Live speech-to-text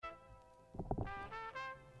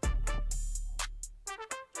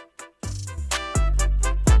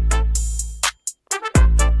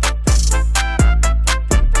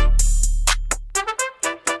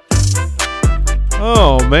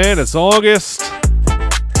man, it's August.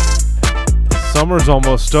 Summer's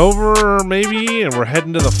almost over, maybe, and we're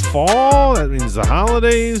heading to the fall. That means the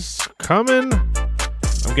holidays are coming.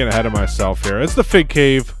 I'm getting ahead of myself here. It's the Fig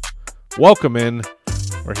Cave. Welcome in.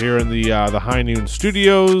 We're here in the High Noon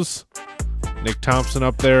Studios. Nick Thompson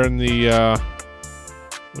up there in the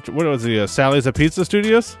what was the Sally's at Pizza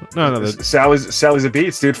Studios? No, Sally's at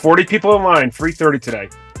Beats, dude. 40 people in line, 3:30 today.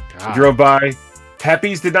 I drove by.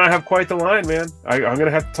 Pepe's did not have quite the line, man. I'm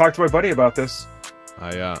gonna have to talk to my buddy about this.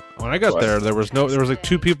 When I got there was like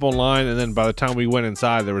 2 people in line, and then by the time we went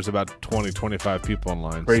inside, there was about 20, 25 people in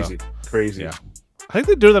line. Crazy. Yeah, I think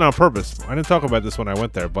they do that on purpose. I didn't talk about this when I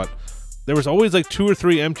went there, but there was always like 2 or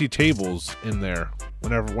 3 empty tables in there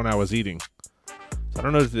when I was eating. So I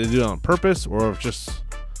don't know if they do it on purpose or if just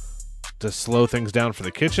to slow things down for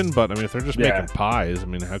the kitchen. But I mean, if they're just making pies, I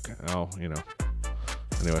mean,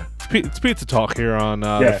 Anyway, it's pizza talk here on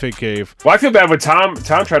the Fig Cave. Well, I feel bad when Tom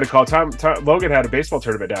tried to call. Tom Logan had a baseball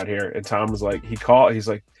tournament down here, and Tom was like, he's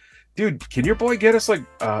like, dude, can your boy get us like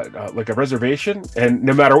a reservation? And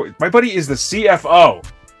no matter what, my buddy is the CFO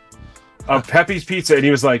of Pepe's Pizza, and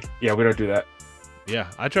he was like, yeah, we don't do that.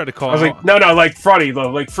 Yeah, I tried to call. I was like, no, like funny,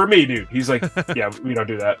 like for me, dude. He's like, yeah, we don't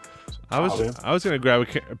do that. I was gonna grab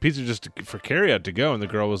a pizza just for carryout to go, and the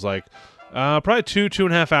girl was like, probably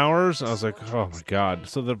 2.5 hours. I was like, oh my god.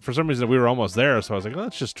 So for some reason we were almost there, so I was like,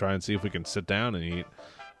 let's just try and see if we can sit down and eat.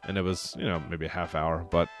 And it was, maybe a half hour,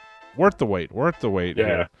 but worth the wait. Yeah,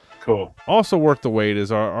 here. Cool. Also worth the wait is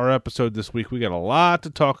our episode this week. We got a lot to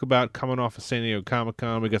talk about coming off of San Diego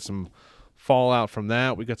Comic-Con. We got some fallout from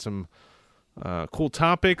that. We got some cool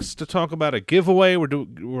topics to talk about. A giveaway.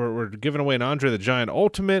 We're giving away an Andre the Giant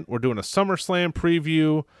Ultimate. We're doing a SummerSlam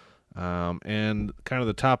preview. And kind of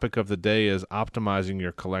the topic of the day is optimizing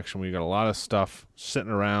your collection. We got a lot of stuff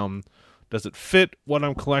sitting around. Does it fit what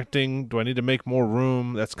I'm collecting? Do I need to make more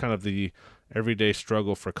room? That's kind of the everyday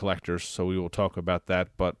struggle for collectors, so we will talk about that.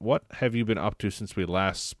 But what have you been up to since we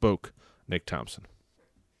last spoke, Nick Thompson?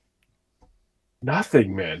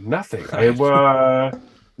 Nothing, man. Nothing.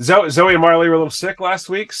 Zoe and Marley were a little sick last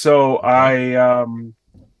week, so I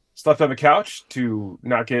slept on the couch to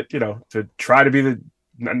not get, to try to be the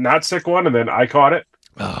not sick one, and then I caught it.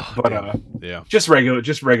 Just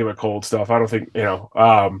regular cold stuff. I don't think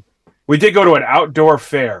we did go to an outdoor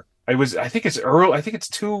fair. I think it's early. I think it's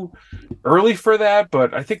too early for that,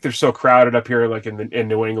 but I think they're so crowded up here, like in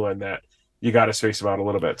New England, that you got to space them out a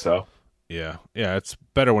little bit. So yeah, it's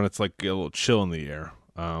better when it's like a little chill in the air.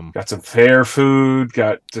 Got some fair food.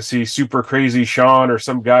 Got to see super crazy Sean or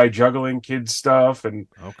some guy juggling kids stuff, and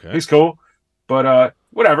he's cool. But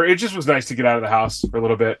whatever. It just was nice to get out of the house for a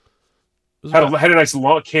little bit. Had a nice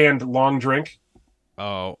canned long drink.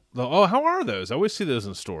 Oh, how are those? I always see those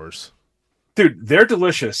in stores. Dude, they're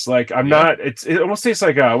delicious. Like it almost tastes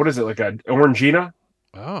like what is it? Like a Orangina?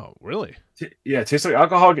 Oh, really? Yeah, it tastes like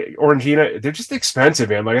alcoholic Orangina. They're just expensive,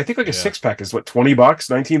 man. Like I think a 6-pack is what, $20,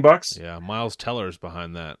 $19? Yeah, Miles Teller's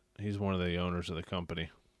behind that. He's one of the owners of the company.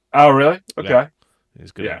 Oh, really? Okay. Yeah. He's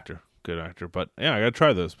a good actor. Good actor. But yeah, I gotta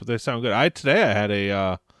try those. But they sound good. Today I had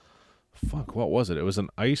a what was it? It was an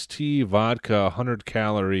iced tea vodka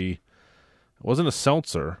 100-calorie. It wasn't a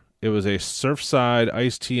seltzer. It was a Surfside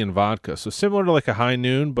iced tea and vodka. So similar to like a High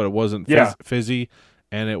Noon, but it wasn't fizzy,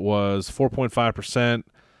 and it was 4.5%.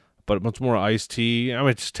 But much more iced tea. I mean,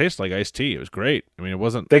 it just tastes like iced tea. It was great. I mean, it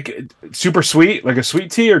wasn't super sweet, like a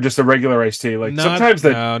sweet tea, or just a regular iced tea. Like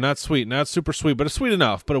no, not sweet, not super sweet, but it's sweet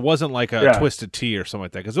enough. But it wasn't like a twisted tea or something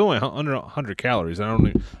like that, because it's only under 100 calories. I don't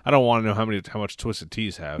want to know how much twisted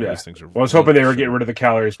teas have. Yeah. These things are. Well, I was hoping they were getting rid of the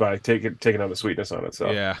calories by taking out the sweetness on it.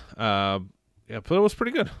 So yeah, but it was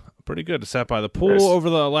pretty good. Pretty good. I sat by the pool over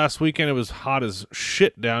the last weekend. It was hot as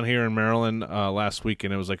shit down here in Maryland last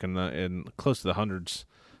weekend. It was like in close to the hundreds.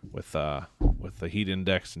 With the heat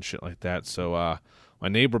index and shit like that. So my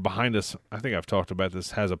neighbor behind us, I think I've talked about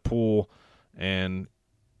this, has a pool, and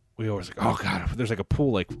we always like, oh god, there's like a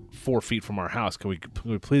pool like 4 feet from our house. Can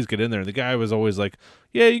we please get in there? And the guy was always like,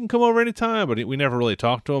 yeah, you can come over anytime, but we never really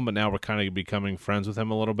talked to him. But now we're kind of becoming friends with him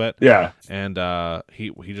a little bit. Yeah, and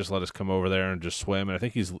he just let us come over there and just swim. And I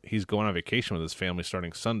think he's going on vacation with his family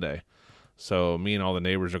starting Sunday. So me and all the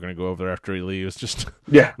neighbors are going to go over there after he leaves.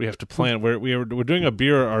 We have to plan. We're doing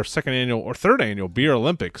our third annual beer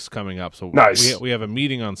Olympics coming up. So nice. We have a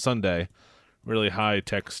meeting on Sunday, really high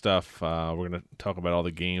tech stuff. We're going to talk about all the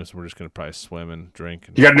games. We're just going to probably swim and drink.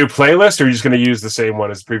 You got a new playlist, or are you just going to use the same one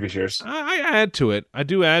as previous years? I add to it. I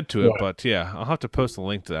do add to it, but yeah, I'll have to post a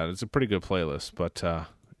link to that. It's a pretty good playlist, but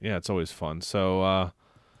yeah, it's always fun. So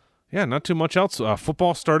yeah, not too much else.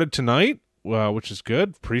 Football started tonight. which is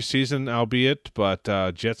good. Preseason, albeit, but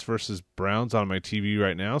Jets versus Browns on my TV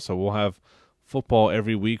right now, so we'll have football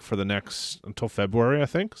every week for the next until February, I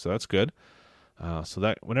think. So that's good. So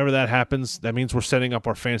that whenever that happens, that means we're setting up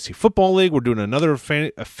our fantasy football league. We're doing another a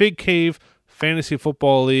Fig Cave fantasy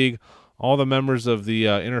football league. All the members of the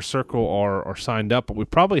inner circle are signed up, but we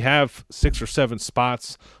probably have 6 or 7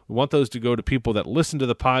 spots. We want those to go to people that listen to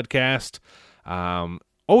the podcast.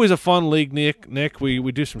 Always a fun league, Nick.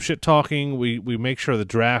 We do some shit talking. We make sure the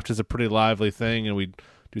draft is a pretty lively thing, and we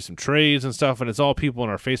do some trades and stuff. And it's all people in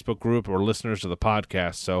our Facebook group or listeners to the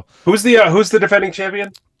podcast. So who's the defending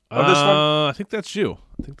champion of this one? I think that's you.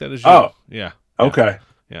 I think that is you. Oh, yeah. Okay.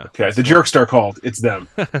 Yeah. Okay. The jerks are called. It's them.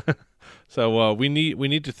 So we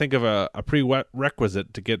need to think of a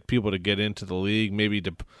prerequisite to get people to get into the league.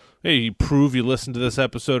 Maybe prove you listen to this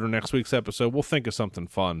episode or next week's episode. We'll think of something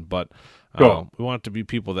fun, but cool. We want it to be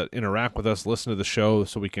people that interact with us, listen to the show,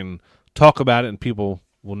 so we can talk about it, and people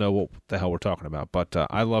will know what the hell we're talking about. But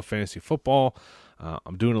I love fantasy football.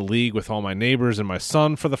 I'm doing a league with all my neighbors and my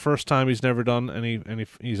son for the first time. He's never done any.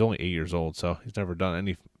 He's only 8 years old, so he's never done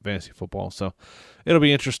any fantasy football. So it'll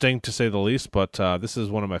be interesting to say the least. But this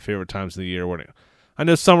is one of my favorite times of the year. I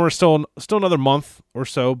know summer is still another month or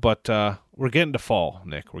so, but we're getting to fall,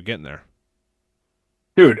 Nick. We're getting there.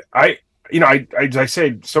 Dude, I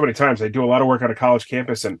say so many times, I do a lot of work on a college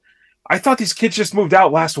campus, and I thought these kids just moved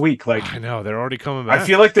out last week. Like, I know, they're already coming back. I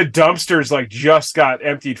feel like the dumpsters just got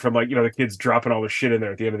emptied from the kids dropping all the shit in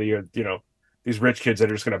there at the end of the year. These rich kids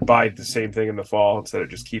that are just going to buy the same thing in the fall instead of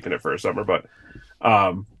just keeping it for a summer. But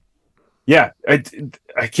yeah, I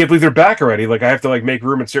can't believe they're back already. Like, I have to make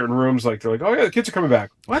room in certain rooms. Like, they're like, oh yeah, the kids are coming back.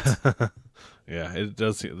 What? Yeah, it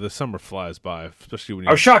does. The summer flies by, especially when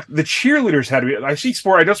I was shocked. The cheerleaders had to be.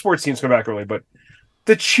 I know sports teams come back early, but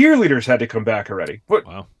the cheerleaders had to come back already. What?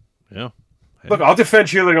 Wow. Yeah. Hey. Look, I'll defend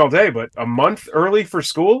cheerleading all day, but a month early for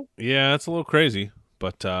school? Yeah, it's a little crazy,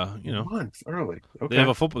 but A month early. Okay. They have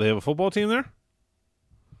a football team there?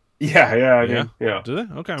 Yeah. Do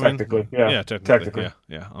they? Okay. Technically, yeah. Technically.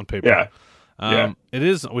 Yeah. On paper. Yeah. It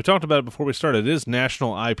is. We talked about it before we started. It is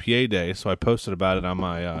National IPA Day, so I posted about it on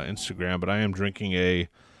my Instagram. But I am drinking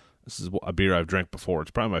this is a beer I've drank before.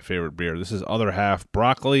 It's probably my favorite beer. This is Other Half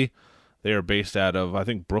Broccoli. They are based out of, I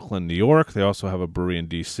think, Brooklyn, New York. They also have a brewery in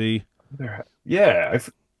D.C. Yeah,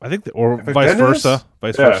 I think, vice versa.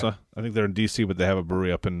 Vice versa. I think they're in D.C., but they have a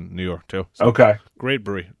brewery up in New York too. So, okay, great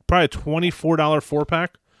brewery. Probably a $24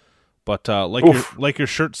 4-pack. But like your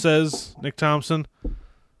shirt says, Nick Thompson,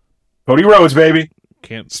 Cody Rhodes, baby.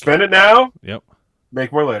 Can't spend it now. Yep.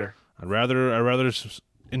 Make more later. I'd rather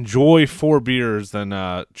enjoy 4 beers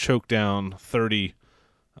than choke down 30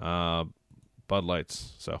 Bud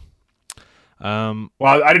Lights. So. Well,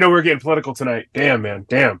 I didn't know we were getting political tonight. Damn, man.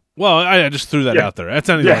 Damn. Well, I just threw that out there. That's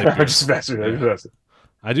not even I'm just messing with that.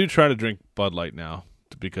 I do try to drink Bud Light now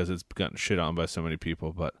because it's gotten shit on by so many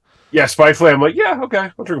people. But yeah, spitefully, I'm like, yeah,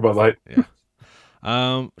 okay, I'll drink a Bud Light.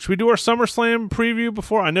 Yeah. Should we do our SummerSlam preview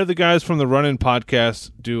before? I know the guys from the Run-In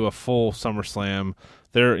podcast do a full SummerSlam.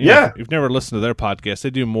 If you've never listened to their podcast,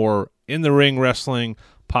 they do more in the ring wrestling,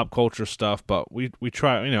 pop culture stuff. But we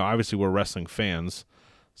try. Obviously we're wrestling fans.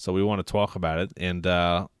 So we want to talk about it, and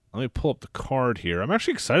let me pull up the card here. I'm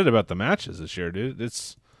actually excited about the matches this year, dude.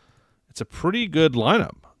 It's a pretty good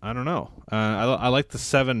lineup. I don't know. I like the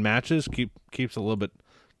 7 matches. Keeps a little bit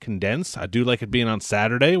condensed. I do like it being on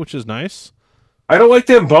Saturday, which is nice. I don't like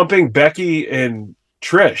them bumping Becky and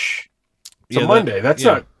Trish to Monday. That's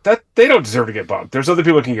not that they don't deserve to get bumped. There's other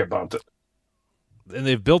people who can get bumped. And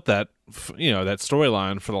they've built that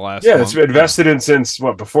storyline for the last it's been invested in since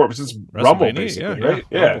Rumble, basically, right?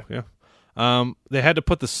 Rumble. They had to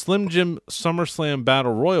put the Slim Jim SummerSlam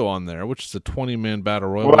Battle Royal on there, which is a 20-man Battle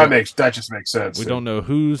Royal. Well, that just makes sense. We don't know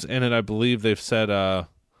who's in it. I believe they've said I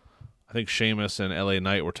think Sheamus and LA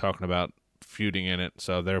Knight were talking about feuding in it,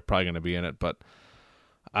 so they're probably going to be in it, but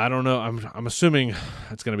I don't know. I'm assuming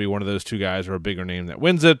it's going to be one of those 2 guys or a bigger name that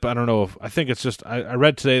wins it, but I don't know. I think it's just I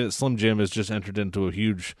read today that Slim Jim has just entered into a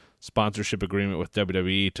huge sponsorship agreement with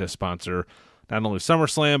WWE to sponsor not only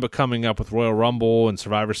SummerSlam, but coming up with Royal Rumble and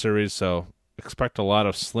Survivor Series, so expect a lot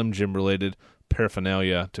of Slim Jim-related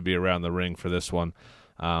paraphernalia to be around the ring for this one.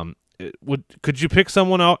 Could you pick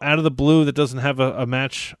someone out of the blue that doesn't have a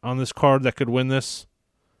match on this card that could win this?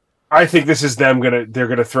 I think this is they're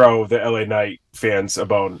gonna throw the LA Knight fans a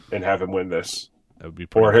bone and have him win this. That would be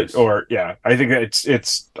pretty nice. I think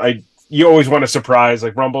you always want a surprise,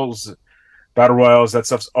 like Rumbles, Battle Royals, that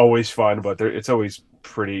stuff's always fun, but it's always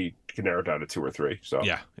pretty narrowed down to 2 or 3. So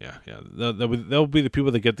yeah. They'll be the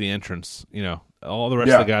people that get the entrance. All the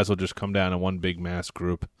rest of the guys will just come down in one big mass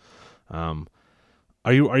group.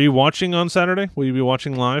 Are you watching on Saturday? Will you be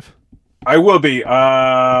watching live? I will be.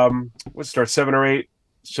 What starts 7 or 8?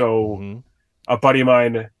 So a buddy of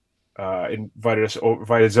mine invited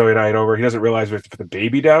Zoe and I over. He doesn't realize we have to put the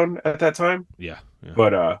baby down at that time. Yeah.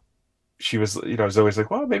 But she was, Zoe's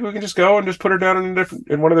like, well, maybe we can just go and just put her down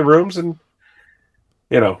in one of the rooms, and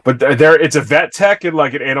But it's a vet tech and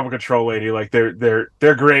like an animal control lady. Like they're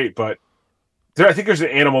great, but I think there's an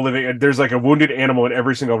animal living. There's like a wounded animal in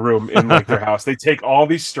every single room in like their house. They take all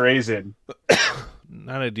these strays in.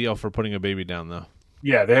 Not ideal for putting a baby down, though.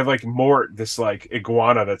 Yeah, they have like this like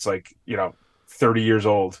iguana that's like 30 years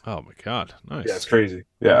old. Oh my god, nice. Yeah, it's crazy.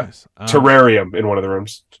 Yeah, nice. Terrarium in one of the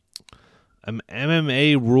rooms. An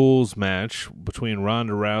MMA rules match between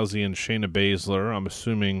Ronda Rousey and Shayna Baszler. I'm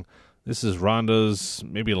assuming this is Ronda's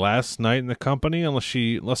maybe last night in the company,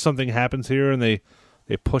 unless something happens here and they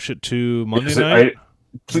push it to Monday night.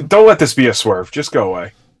 Don't let this be a swerve. Just go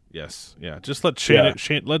away. Yes, yeah. Just let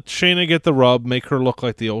Shayna get the rub, make her look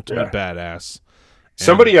like the ultimate badass.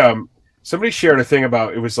 And somebody shared a thing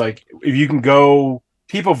about, it was like, if you can go,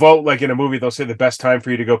 people vote like in a movie, they'll say the best time for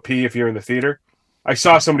you to go pee if you're in the theater. I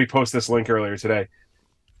saw somebody post this link earlier today.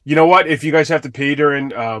 You know what? If you guys have to pee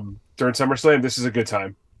during SummerSlam, this is a good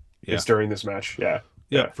time. Yeah. It's during this match.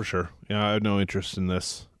 Yeah, for sure. Yeah, I have no interest in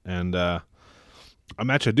this. And a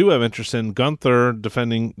match I do have interest in, Gunther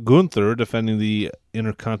defending the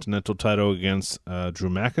Intercontinental title against Drew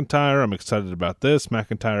McIntyre. I'm excited about this.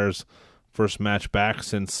 McIntyre's first match back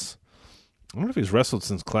since, I don't know if he's wrestled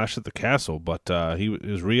since Clash at the Castle, but he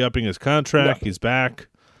is re-upping his contract. No. He's back.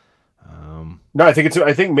 No, I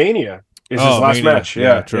think Mania is his last match.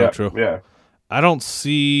 Yeah, true. Yeah, I don't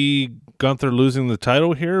see Gunther losing the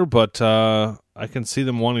title here, but I can see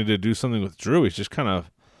them wanting to do something with Drew. He's just kind of,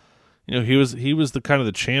 he was the kind of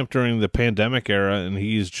the champ during the pandemic era, and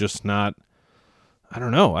he's just not. I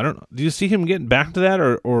don't know. Do you see him getting back to that,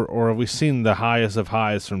 or have we seen the highest of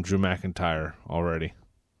highs from Drew McIntyre already?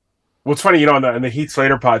 Well, it's funny, in the Heath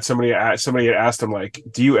Slater pod, somebody had asked him, like,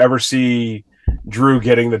 do you ever see Drew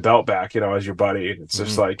getting the belt back, as your buddy? And it's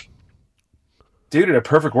just like, dude, in a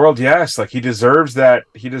perfect world, yes. Like, he deserves that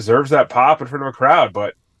pop in front of a crowd,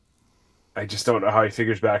 but I just don't know how he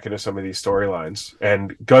figures back into some of these storylines.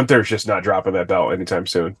 And Gunther's just not dropping that belt anytime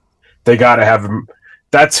soon. They got to have him.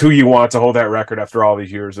 That's who you want to hold that record after all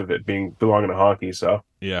these years of it belonging to Honky. So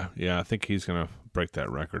yeah, I think he's gonna break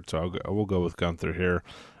that record. So we'll go with Gunther here.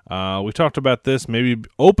 We talked about this, maybe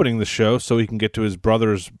opening the show so he can get to his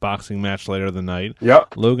brother's boxing match later in the night.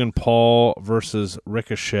 Yep. Logan Paul versus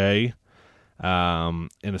Ricochet in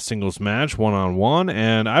a singles match, 1-on-1.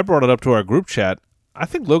 And I brought it up to our group chat. I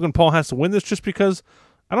think Logan Paul has to win this just because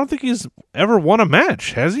I don't think he's ever won a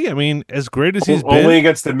match, has he? I mean, as great as he's been. Only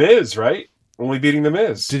against The Miz, right? Only beating The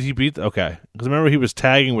Miz. Did he beat? Okay. Because remember he was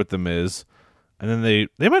tagging with The Miz. And then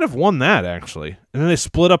they might have won that, actually. And then they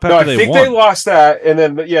split up after they won. I think they lost that. And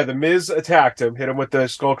then, The Miz attacked him, hit him with the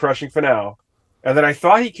skull-crushing finale. And then I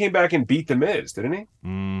thought he came back and beat The Miz, didn't he?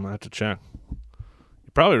 I have to check.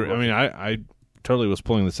 Probably. I mean, I totally was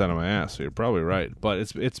pulling this out of my ass, so you're probably right. But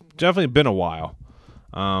it's definitely been a while.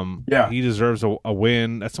 He deserves a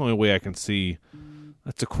win. That's the only way I can see.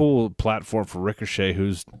 That's a cool platform for Ricochet,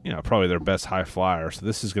 who's probably their best high flyer. So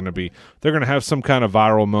this is going to be, they're going to have some kind of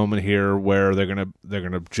viral moment here where they're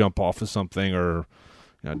going to jump off of something or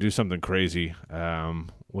do something crazy,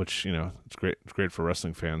 which it's great. It's great for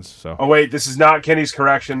wrestling fans. So wait, this is not Kenny's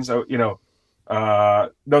corrections. No,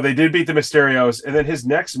 they did beat the Mysterios, and then his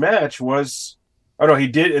next match was. Oh no, he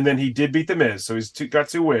did, and then he did beat the Miz, so he's got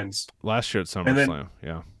 2 wins last year at SummerSlam.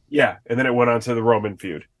 Yeah, and then it went on to the Roman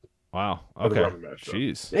feud. Wow. Okay.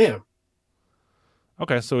 Jeez. Damn.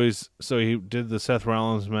 Okay, so he did the Seth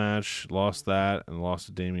Rollins match, lost that, and lost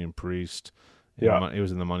to Damian Priest. Yeah. He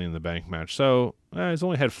was in the Money in the Bank match. So he's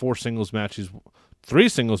only had 4 singles matches, 3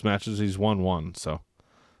 singles matches. He's won 1. So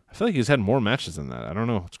I feel like he's had more matches than that. I don't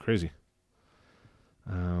know. It's crazy.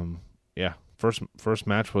 Yeah. First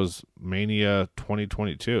match was Mania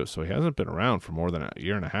 2022, so he hasn't been around for more than a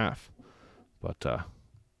year and a half. But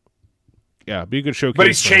yeah, be a good showcase. But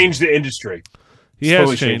he's changed the industry. He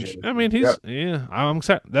has changed. I mean, I'm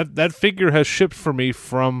excited. That figure has shipped for me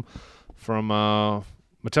from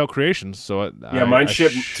Mattel Creations. So mine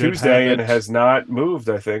shipped Tuesday and has not moved.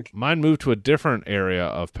 I think mine moved to a different area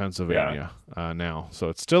of Pennsylvania now. So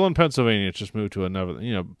it's still in Pennsylvania. It's just moved to another.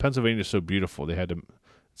 Pennsylvania is so beautiful. They had to.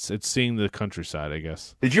 It's seeing the countryside, I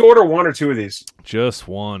guess. Did you order 1 or 2 of these? Just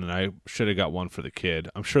 1, and I should have got 1 for the kid.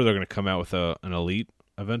 I'm sure they're going to come out with an elite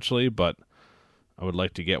eventually, but I would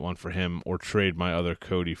like to get 1 for him or trade my other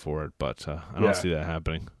Cody for it, but I don't see that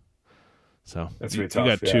happening. So that's really tough.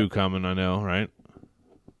 You got 2 coming, I know, right?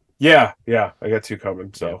 Yeah, I got 2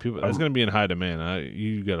 coming. So that's going to be in high demand.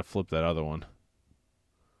 You got to flip that other one.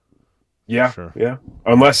 Yeah, Sure. yeah.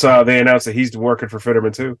 Unless they announce that he's working for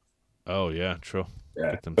Fitterman too. Oh yeah, true.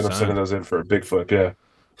 Yeah, Get them then I'm sending signed. those in for a big flip. Yeah.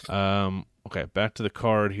 Okay, back to the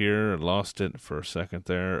card here. I lost it for a second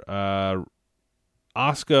there.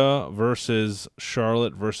 Asuka versus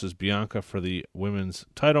Charlotte versus Bianca for the women's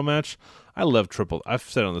title match. I love triple. I've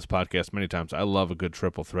said on this podcast many times. I love a good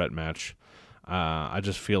triple threat match. I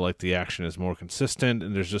just feel like the action is more consistent,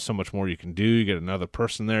 and there's just so much more you can do. You get another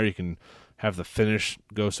person there. You can have the finish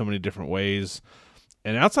go so many different ways.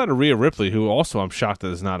 And outside of Rhea Ripley, who also I'm shocked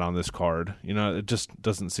that is not on this card, it just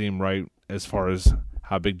doesn't seem right as far as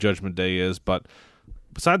how big Judgment Day is. But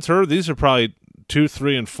besides her, these are probably 2,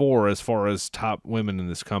 3, and 4 as far as top women in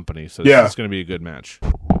this company. So this is going to be a good match.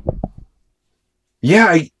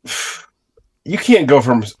 Yeah, you can't go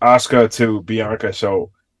from Asuka to Bianca.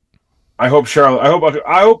 So I hope Charlotte.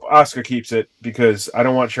 I hope Asuka keeps it because I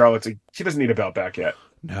don't want Charlotte to. She doesn't need a belt back yet.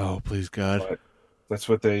 No, please God. But that's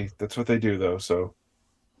what they do though. So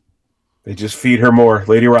they just feed her more,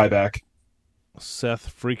 Lady Ryback.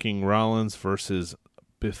 Seth freaking Rollins versus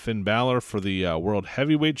Finn Balor for the World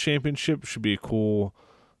Heavyweight Championship should be a cool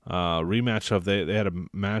rematch of they had a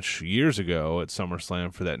match years ago at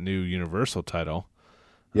SummerSlam for that new Universal title.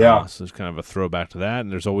 Yeah, so it's kind of a throwback to that.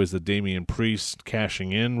 And there's always the Damian Priest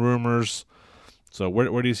cashing in rumors. So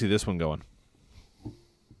where do you see this one going?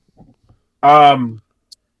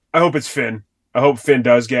 I hope it's Finn. I hope Finn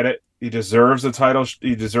does get it. He deserves the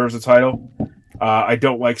title. I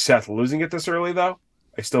don't like Seth losing it this early, though.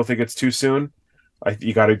 I still think it's too soon.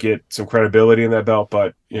 You got to get some credibility in that belt,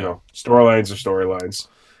 but you know, storylines are storylines.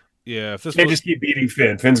 Yeah, if this can't just keep beating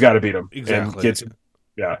Finn. Finn's got to beat him. Exactly.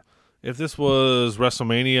 Yeah. If this was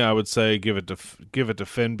WrestleMania, I would say give it to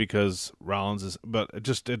Finn because Rollins is. But it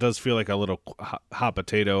does feel like a little hot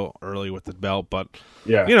potato early with the belt. But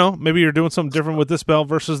yeah, maybe you're doing something different with this belt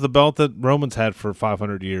versus the belt that Roman's had for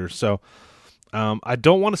 500 years. So I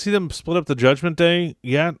don't want to see them split up the Judgment Day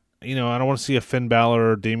yet. I don't want to see a Finn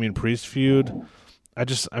Balor or Damian Priest feud.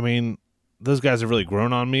 Those guys have really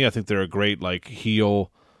grown on me. I think they're a great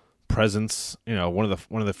heel presence, one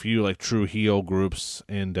of the few true heel groups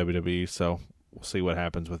in WWE. So we'll see what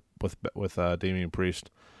happens with Damian Priest.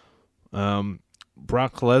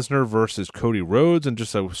 Brock Lesnar versus Cody Rhodes and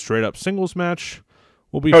just a straight up singles match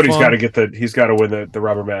will be. Cody's got to he's got to win the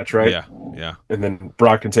rubber match, right? Yeah. And then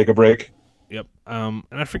Brock can take a break. Yep. And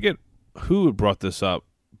I forget who brought this up,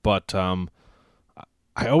 but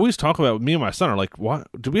I always talk about me and my son are like, what?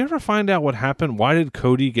 Did we ever find out what happened? Why did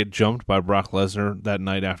Cody get jumped by Brock Lesnar that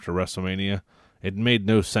night after WrestleMania? It made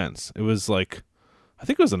no sense. It was I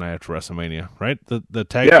think it was the night after WrestleMania, right? The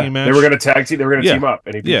tag team match. They were going to tag team. They were going to team up,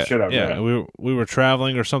 and he beat the shit out of him. Yeah, we were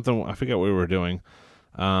traveling or something. I forget what we were doing.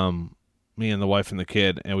 Me and the wife and the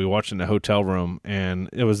kid, and we watched in the hotel room. And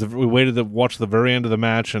we waited to watch the very end of the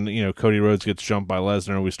match, and Cody Rhodes gets jumped by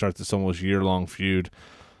Lesnar, and we start this almost year-long feud.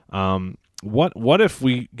 What if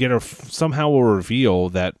we get somehow a reveal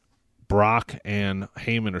that Brock and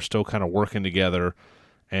Heyman are still kind of working together,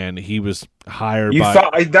 and he was hired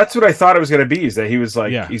that's what I thought it was going to be, is that he was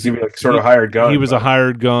he's going to be sort of hired gun. He was a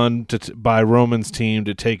hired gun by Roman's team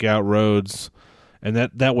to take out Rhodes, and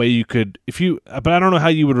that way you could, but I don't know how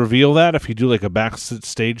you would reveal that, if you do a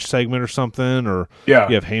backstage segment or something, or you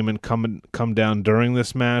have Heyman come down during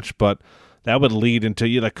this match, but that would lead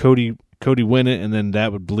into Cody win it, and then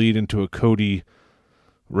that would bleed into a Cody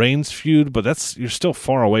Reigns feud. But you're still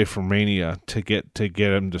far away from Mania to get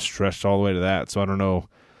him to stretch all the way to that. So I don't know,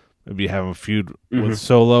 maybe have a feud with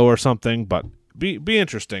Solo or something. But be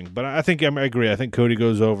interesting. But I think I agree. I think Cody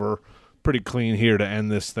goes over pretty clean here to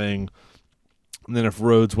end this thing. And then if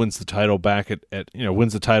Rhodes wins the title back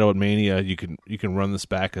wins the title at Mania, you can run this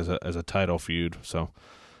back as a title feud. So.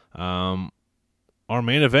 Our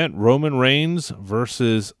main event, Roman Reigns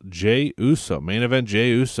versus Jey Uso. Main event, Jey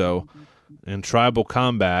Uso in Tribal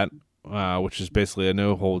Combat, which is basically a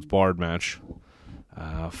no-holds-barred match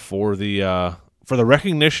for the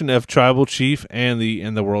recognition of Tribal Chief and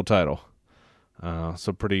the world title.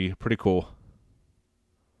 So pretty cool.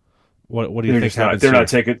 What do you think happens here?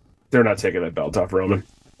 They're not taking that belt off Roman.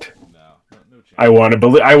 No chance. I want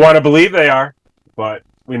to believe they are, but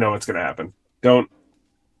we know what's going to happen.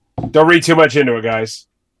 Don't read too much into it, guys.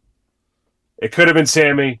 It could have been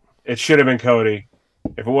Sammy. It should have been Cody.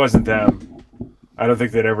 If it wasn't them, I don't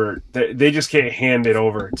think they'd ever. They just can't hand it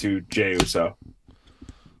over to Jey Uso.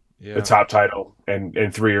 Yeah. The top title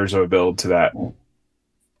and 3 years of a build to that.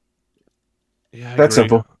 Yeah, that's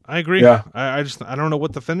simple. I agree. Yeah. I don't know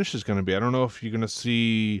what the finish is going to be. I don't know if you're going to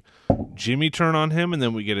see Jimmy turn on him, and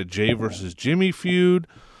then we get a Jey versus Jimmy feud.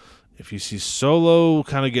 if you see Solo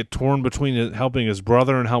kind of get torn between helping his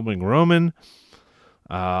brother and helping Roman,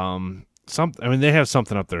 they have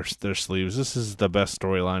something up their sleeves. This is the best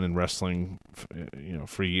storyline in wrestling,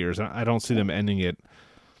 for years. I don't see them ending it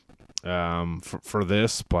for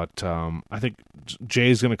this, but I think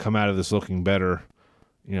Jay's going to come out of this looking better.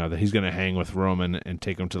 That he's going to hang with Roman and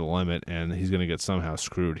take him to the limit, and he's going to get somehow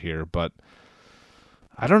screwed here. But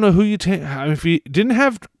I don't know who you take. If you didn't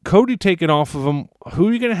have Cody taken off of him, who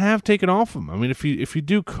are you going to have taken off him? I mean, if you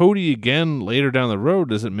do Cody again later down the road,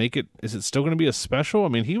 does it make it? Is it still going to be a special? I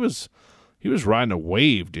mean, he was riding a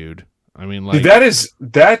wave, dude. I mean, like that's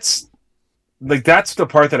the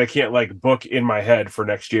part that I can't book in my head for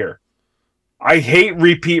next year. I hate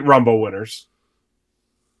repeat Rumble winners.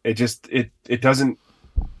 It just it doesn't.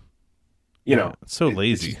 It's so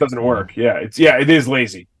lazy. It just doesn't work. It is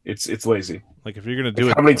lazy. It's lazy. Like if you're gonna do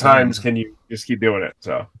it, how many times can you just keep doing it?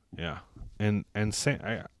 So yeah, and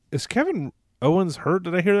is Kevin Owens hurt?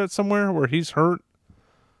 Did I hear that somewhere where he's hurt?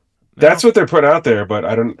 No? That's what they're putting out there, but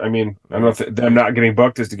I don't know if them not getting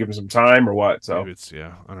booked is to give him some time or what. So maybe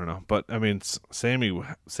I don't know. But I mean, Sammy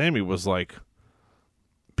was like,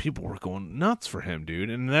 people were going nuts for him, dude,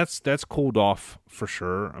 and that's cooled off for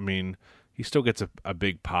sure. I mean, he still gets a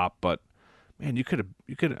big pop, but. Man, you could.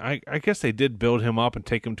 I guess they did build him up and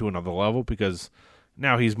take him to another level because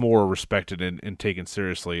now he's more respected and taken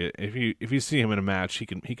seriously. If you see him in a match, he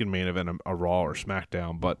can main event a Raw or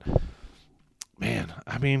SmackDown. But man,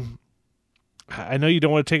 I mean, I know you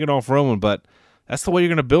don't want to take it off Roman, but that's the way you're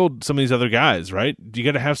going to build some of these other guys, right? You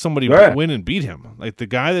got to have somebody win and beat him. Like the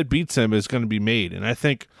guy that beats him is going to be made, and I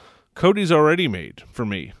think Cody's already made for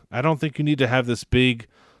me. I don't think you need to have this big.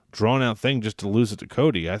 Drawn out thing just to lose it to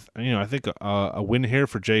Cody. I think a win here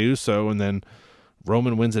for Jey Uso and then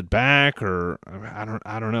Roman wins it back, or I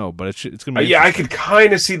don't know, but it's gonna be. I could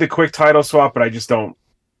kind of see the quick title swap, but I just don't.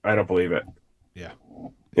 I don't believe it. Yeah,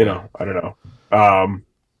 I don't know.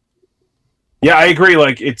 I agree.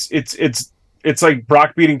 Like it's like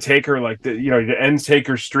Brock beating Taker, like the ends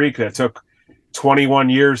Taker streak that took 21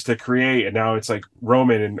 years to create, and now it's like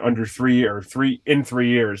Roman in under 3 years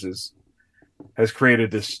has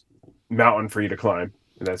created this mountain for you to climb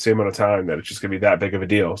in that same amount of time that it's just going to be that big of a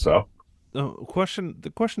deal. So the question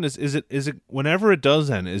is it whenever it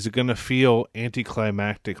does end, is it going to feel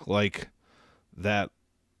anticlimactic like that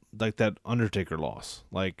Undertaker loss?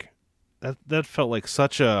 Like that felt like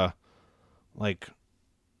such a to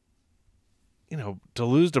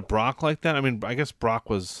lose to Brock like that. I mean, I guess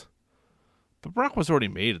Brock was already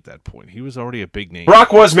made at that point. He was already a big name.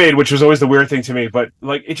 Brock was made, which was always the weird thing to me. But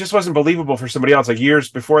it just wasn't believable for somebody else. Like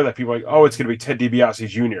years before that, people were like, oh, it's going to be Ted DiBiase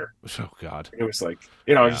Jr. Oh God, it was like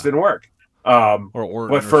it just didn't work. Or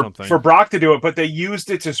Orton but or something. For Brock to do it, but they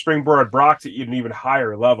used it to springboard Brock to an even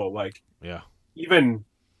higher level. Even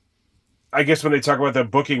I guess when they talk about the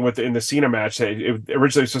booking in the Cena match, it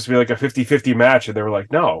originally was supposed to be like a 50-50 match, and they were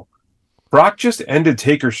like, no, Brock just ended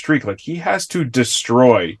Taker's streak. Like he has to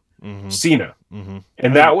destroy. Cena,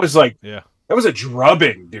 and that was that was a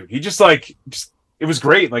drubbing, dude. He just it was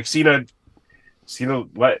great. Like Cena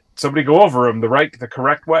let somebody go over him the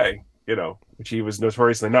correct way, which he was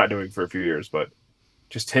notoriously not doing for a few years. But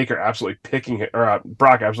just Taker absolutely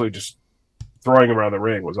Brock absolutely just throwing him around the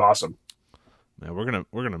ring was awesome. Man, we're gonna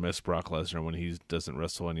miss Brock Lesnar when he doesn't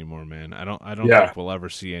wrestle anymore, man. I don't think we'll ever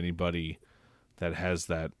see anybody that has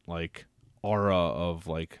that aura of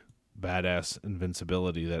badass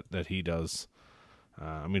invincibility that he does.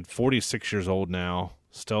 46 years old now,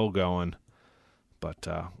 still going, but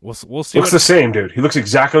we'll see. Looks the same, dude. He looks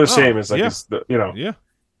exactly the same as Yeah.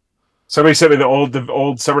 Somebody sent me the old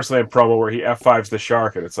SummerSlam promo where he F5s the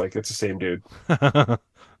shark, and it's the same dude. That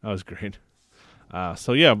was great.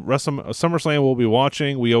 SummerSlam we'll be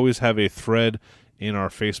watching. We always have a thread in our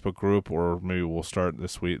Facebook group, or maybe we'll start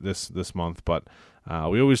this month, but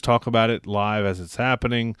we always talk about it live as it's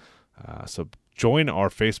happening. So join our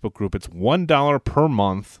Facebook group. It's $1 per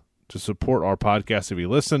month to support our podcast if you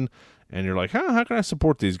listen. And you're like, how can I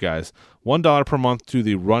support these guys? $1 per month to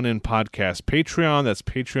the Run In Podcast Patreon. That's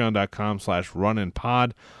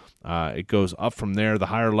patreon.com/runinpod. It goes up from there. The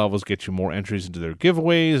higher levels get you more entries into their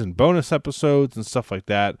giveaways and bonus episodes and stuff like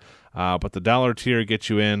that. But the dollar tier gets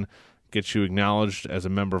you acknowledged as a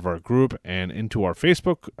member of our group and into our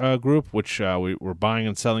Facebook group, which we're buying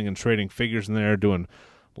and selling and trading figures in there, doing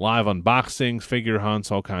live unboxings, figure hunts,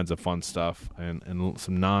 all kinds of fun stuff, and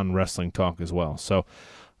some non-wrestling talk as well. So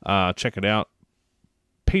check it out.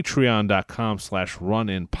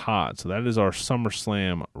 Patreon.com/runinpod. So that is our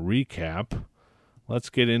SummerSlam recap. let's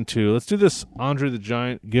do this Andre the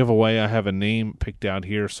Giant giveaway. I have a name picked out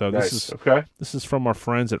here. So this is from our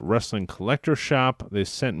friends at Wrestling Collector Shop. They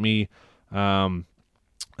sent me a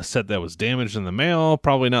set that was damaged in the mail.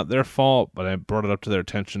 Probably not their fault, but I brought it up to their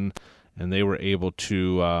attention, and they were able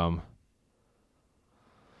to.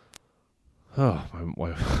 My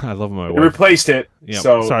wife. I love my wife. You replaced it. Yeah.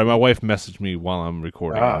 So. Sorry, my wife messaged me while I'm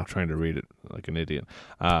recording. I'm trying to read it like an idiot.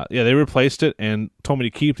 They replaced it and told me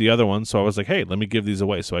to keep the other one. So I was like, hey, let me give these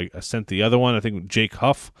away. So I sent the other one. I think Jake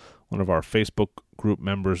Huff, one of our Facebook group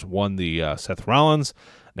members, won the Seth Rollins.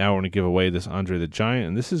 Now we're going to give away this Andre the Giant,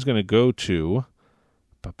 and this is going to go to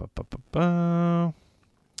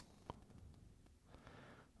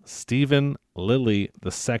Stephen Lilly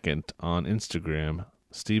II on Instagram.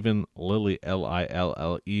 Stephen Lilly,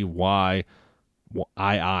 Lilleyii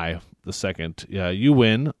the second. You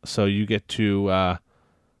win, so you get to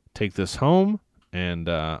take this home and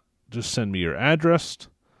just send me your address,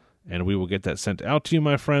 and we will get that sent out to you,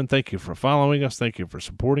 my friend. Thank you for following us. Thank you for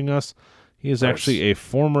supporting us. He is actually a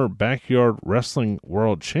former Backyard Wrestling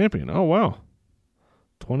World Champion. Oh, wow.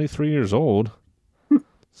 23 years old.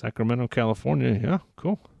 Sacramento, California. Yeah,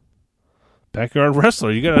 cool. Backyard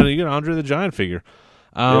wrestler. You got an Andre the Giant figure.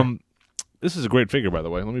 This is a great figure, by the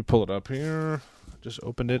way. Let me pull it up here. Just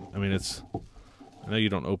opened it. I mean, I know you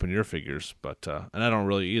don't open your figures, but and I don't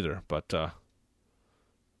really either. But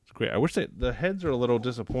it's great. I wish the heads are a little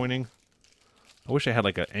disappointing. I wish I had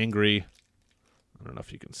like an angry. I don't know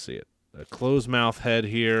if you can see it. A closed mouth head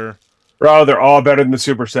here. Bro, they're all better than the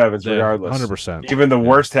Super 7s, regardless. 100%. Even the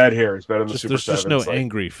worst head here is better than the Super 7s. There's just no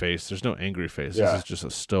angry face. There's no angry face. Yeah. This is just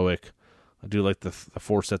a stoic. I do like the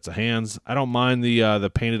 4 sets of hands. I don't mind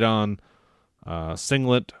the painted on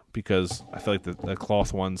singlet because I feel like the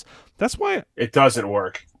cloth ones. That's why it doesn't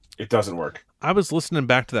work. It doesn't work. I was listening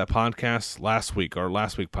back to that podcast last week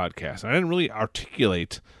podcast. I didn't really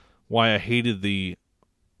articulate why I hated the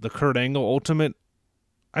Kurt Angle Ultimate.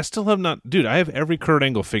 I still have not, dude. I have every Kurt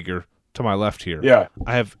Angle figure to my left here. Yeah,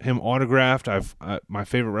 I have him autographed. I've my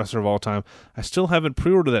favorite wrestler of all time. I still haven't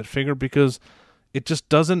pre-ordered that figure because it just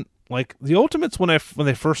doesn't. Like the Ultimates, when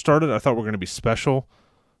they first started, I thought were going to be special,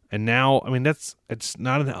 and now, I mean, it's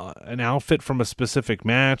not an outfit from a specific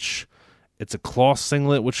match. It's a cloth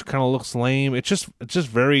singlet, which kind of looks lame. It's just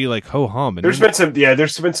very like ho hum. There's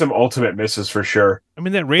been some Ultimate misses for sure. I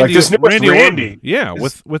mean that Randy, like Randy, yeah,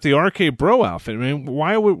 with the RK Bro outfit. I mean,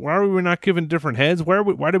 why are we not given different heads?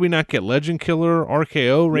 Why did we not get Legend Killer,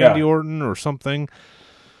 RKO, Randy Orton, or something?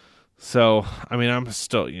 So, I mean, I'm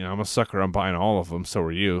still, I'm a sucker. I'm buying all of them. So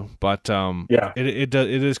are you. But it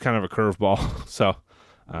is kind of a curveball. So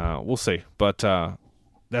we'll see. But I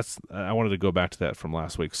wanted to go back to that from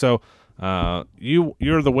last week. So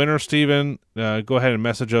you're the winner, Steven. Go ahead and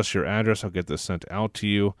message us your address. I'll get this sent out to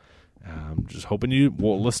you. I'm just hoping you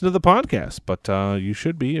will listen to the podcast. But you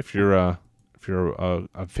should be if you're a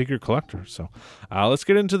figure collector. So let's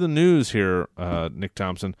get into the news here, Nick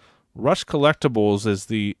Thompson. Rush Collectibles is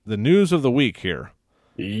the news of the week here.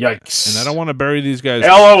 Yikes. And I don't want to bury these guys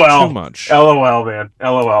LOL. too much. LOL, man.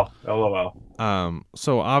 LOL.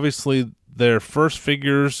 So obviously their first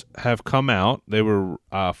figures have come out. They were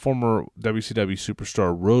former WCW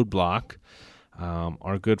superstar Roadblock.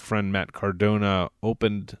 Our good friend Matt Cardona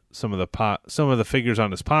opened some of the figures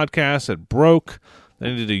on his podcast. It broke.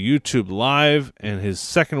 Then he did a YouTube live, and his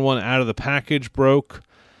second one out of the package broke.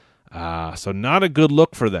 So not a good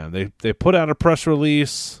look for them. They put out a press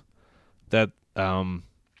release that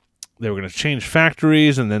they were going to change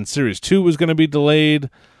factories, and then Series 2 was going to be delayed.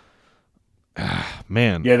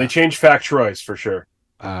 Man. Yeah, they changed factories for sure.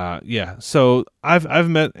 Yeah. So I've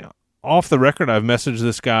met off the record. I've messaged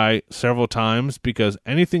this guy several times because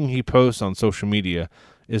anything he posts on social media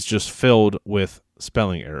is just filled with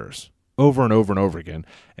spelling errors over and over and over again.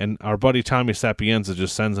 And our buddy Tommy Sapienza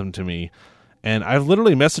just sends them to me. And I've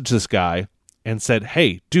literally messaged this guy and said,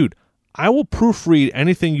 hey, dude, I will proofread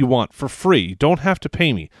anything you want for free. You don't have to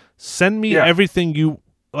pay me. Send me everything you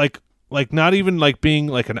like not even like being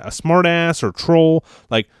like a smart ass or troll.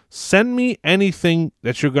 Like, send me anything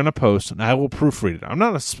that you're going to post and I will proofread it. I'm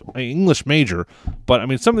not an English major, but I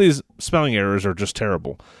mean, some of these spelling errors are just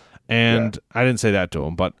terrible. And I didn't say that to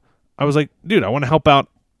him, but I was like, dude, I want to help out.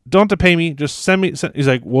 Don't have to pay me. Just send me. He's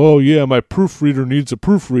like, whoa, yeah, my proofreader needs a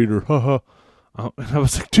proofreader. Haha. And I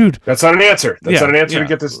was like, dude. That's not an answer. That's not an answer to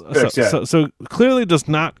get this fixed. So clearly does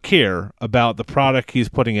not care about the product he's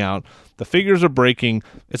putting out. The figures are breaking.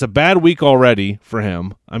 It's a bad week already for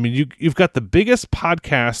him. I mean, you've got the biggest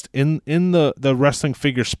podcast in the wrestling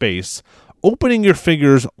figure space opening your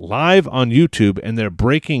figures live on YouTube, and they're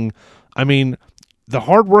breaking. I mean, the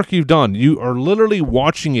hard work you've done, you are literally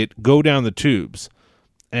watching it go down the tubes.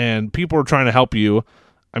 and people are trying to help you.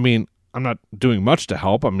 I mean, I'm not doing much to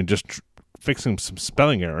help. I mean, just fixing some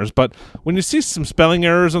spelling errors. But when you see some spelling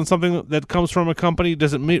errors on something that comes from a company,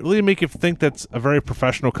 does it really make you think that's a very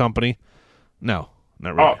professional company? No,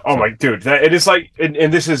 not really. Oh my dude, it is like, and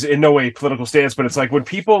this is in no way political stance, but it's like when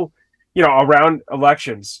people, around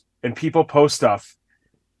elections and people post stuff,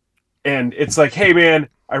 and it's like, hey man,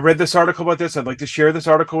 I read this article about this. I'd like to share this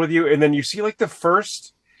article with you. And then you see like the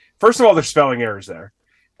first of all, there's spelling errors there.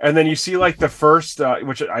 And then you see like the first,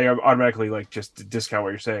 which I automatically like just discount what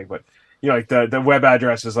you're saying, but like the web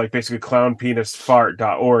address is like basically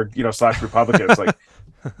clownpenisfart.org, /Republican. It's like,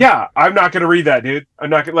 yeah, I'm not going to read that, dude.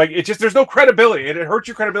 I'm not going to, like, it's just, there's no credibility, and it hurts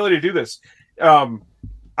your credibility to do this.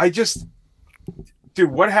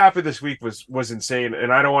 Dude, what happened this week was insane.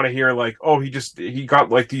 And I don't want to hear like, oh, he got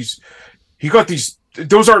these,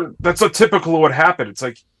 that's not typical of what happened. It's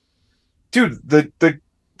like, dude, the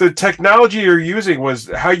technology you're using was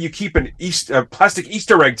how you keep a plastic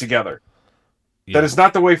Easter egg together. Yeah. That is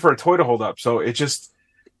not the way for a toy to hold up. So it just,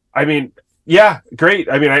 I mean, yeah, great.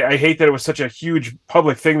 I mean, I hate that it was such a huge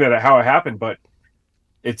public thing how it happened, but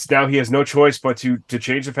it's now he has no choice but to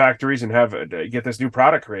change the factories and get this new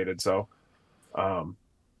product created. So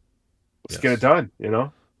let's get it done,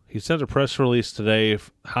 He sent a press release today.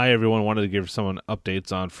 Hi, everyone. Wanted to give someone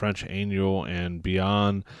updates on French annual and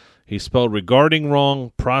beyond. He spelled regarding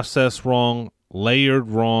wrong, process wrong, layered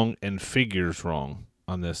wrong, and figures wrong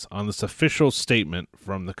on this official statement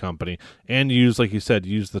from the company, and like you said,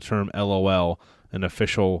 use the term LOL, an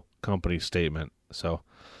official company statement. So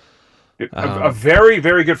a very,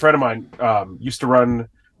 very good friend of mine used to run,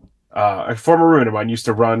 a former roommate of mine used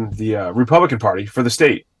to run the Republican Party for the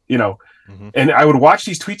state, and I would watch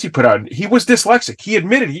these tweets he put out. He was dyslexic. He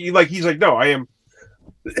admitted he's like, no, I am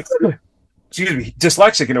excuse me,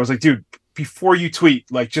 dyslexic. And I was like, dude, before you tweet,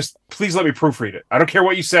 like, just please let me proofread it. I don't care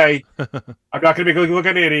what you say. I'm not going to make you look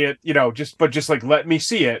like an idiot, just like, let me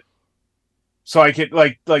see it. So I can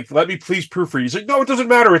like, let me please proofread. He's like, no, it doesn't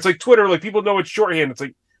matter. It's like Twitter. Like, people know it's shorthand. It's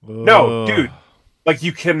like, no, dude, like,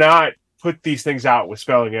 you cannot put these things out with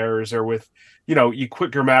spelling errors or with, you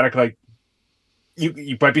quit grammatic. Like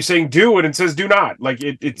you might be saying do and it says do not. Like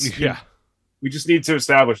it's, yeah, we just need to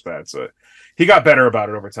establish that. So he got better about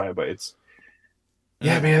it over time, but it's,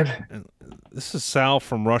 yeah, man. And this is Sal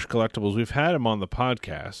from Rush Collectibles. We've had him on the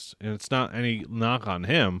podcast, and it's not any knock on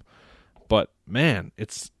him, but man,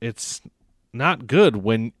 it's not good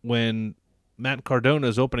when Matt Cardona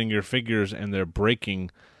is opening your figures and they're breaking.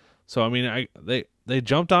 So I mean, they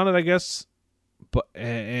jumped on it, I guess, but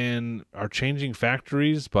and are changing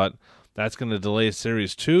factories, but that's going to delay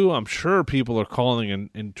Series 2. I'm sure people are calling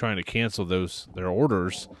and trying to cancel their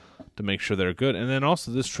orders to make sure they're good. And then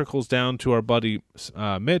also this trickles down to our buddy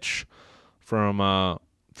Mitch from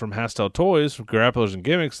Hastel Toys, from Grapplers and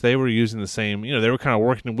Gimmicks. They were using the same, they were kind of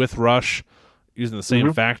working with Rush, using the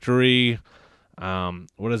same factory.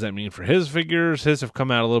 What does that mean for his figures? His have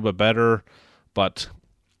come out a little bit better, but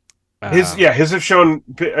his have shown,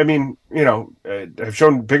 I mean, have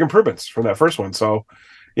shown big improvements from that first one. So,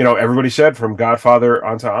 everybody said from Godfather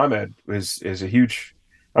onto Ahmed is a huge,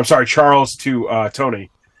 I'm sorry, Charles to Tony,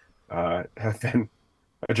 have been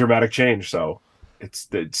a dramatic change. So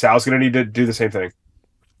Sal's going to need to do the same thing.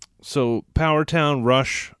 So Powertown,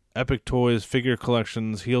 Rush, Epic Toys, Figure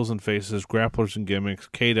Collections, Heels and Faces, Grapplers and Gimmicks,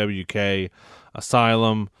 KWK,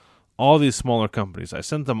 Asylum, all these smaller companies. I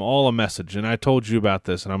sent them all a message, and I told you about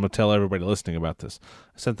this, and I'm going to tell everybody listening about this.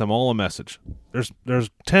 I sent them all a message. There's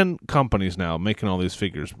 10 companies now making all these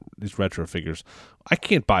figures, these retro figures. I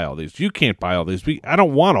can't buy all these. You can't buy all these. I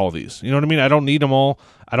don't want all these. You know what I mean? I don't need them all.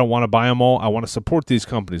 I don't want to buy them all. I want to support these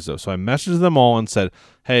companies, though. So I messaged them all and said,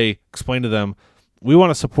 hey, explain to them, we want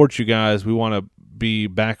to support you guys. We want to be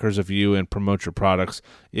backers of you and promote your products.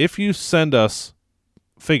 If you send us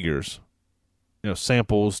figures,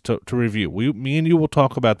 samples to review, me and you will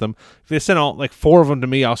talk about them. If they send all like 4 of them to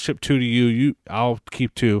me, I'll ship 2 to you. I'll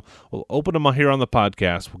keep 2. We'll open them here on the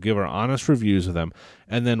podcast. We'll give our honest reviews of them,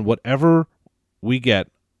 and then whatever we get,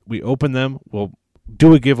 we open them. We'll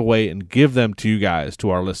do a giveaway and give them to you guys, to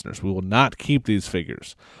our listeners. We will not keep these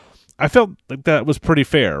figures. I felt like that was pretty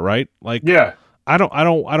fair, right? Like, yeah. I don't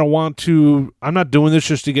want to. I'm not doing this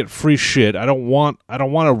just to get free shit. I don't want a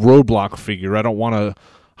Roadblock figure. I don't want a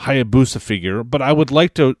Hayabusa figure, but I would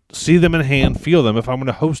like to see them in hand, feel them if I'm going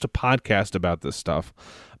to host a podcast about this stuff.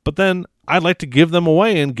 But then I'd like to give them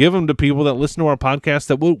away and give them to people that listen to our podcast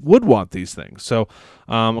that would want these things. So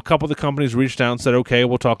a couple of the companies reached out and said, okay,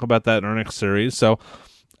 we'll talk about that in our next series. So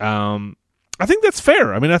I think that's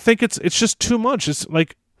fair. I mean, I think it's just too much. It's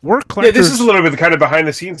like, we're collectors. Yeah, this is a little bit kind of behind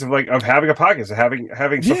the scenes of having a podcast, of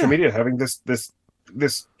having social media, having this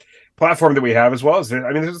this platform that we have as well as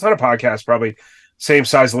there's a ton of podcasts probably same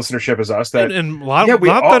size listenership as us that and a lot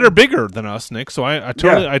that are bigger than us, Nick. So I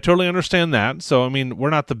totally understand that. So I mean,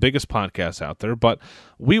 we're not the biggest podcast out there, but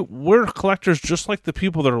we're collectors just like the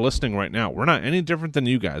people that are listening right now. We're not any different than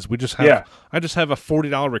you guys. We just have I just have a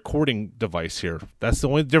 $40 recording device here. That's the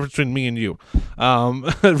only difference between me and you.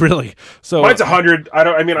 Really. So mine's $100.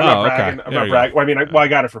 I'm not bragging. Okay. I'm not bragging. Well, I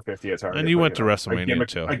got it for $50. It's hard. And you went to WrestleMania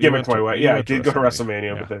too. I gimmicked my way. Yeah, I did go to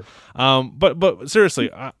WrestleMania. Yeah. But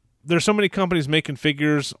seriously, there's so many companies making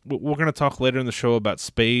figures. We're going to talk later in the show about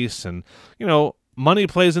space, and money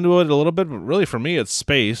plays into it a little bit, but really for me it's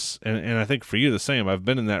space, and I think for you the same. I've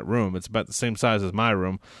been in that room. It's about the same size as my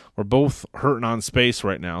room. We're both hurting on space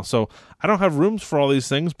right now, so I don't have rooms for all these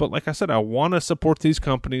things, but like I said, I want to support these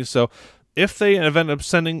companies. So if they end up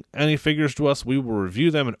sending any figures to us, we will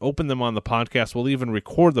review them and open them on the podcast. We'll even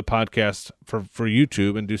record the podcast for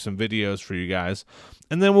YouTube and do some videos for you guys.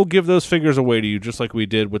 And then we'll give those figures away to you, just like we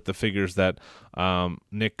did with the figures that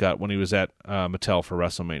Nick got when he was at Mattel for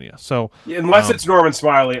WrestleMania. So unless it's Norman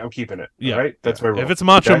Smiley, I'm keeping it. Yeah, right? That's my rule. If it's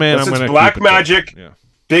Macho Man, I'm going to Black keep Magic,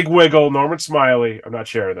 Big Wiggle, Norman Smiley. I'm not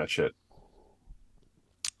sharing that shit.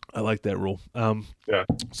 I like that rule.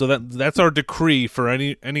 So that's our decree for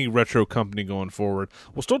any retro company going forward.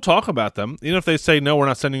 We'll still talk about them, even if they say no, we're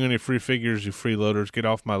not sending you any free figures, you freeloaders, get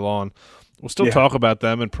off my lawn. We'll still talk about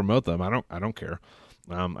them and promote them. I don't care.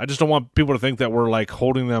 I just don't want people to think that we're like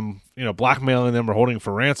holding them, blackmailing them or holding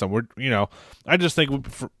for ransom. I just think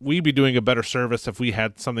we'd be doing a better service if we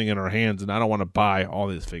had something in our hands, and I don't want to buy all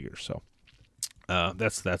these figures. So.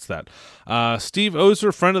 That's that. Steve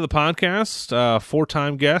Ozer, friend of the podcast,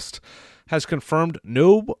 4-time guest, has confirmed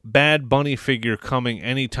no Bad Bunny figure coming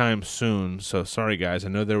anytime soon. So sorry, guys. I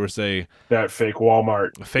know there was that fake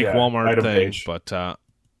Walmart thing, page. But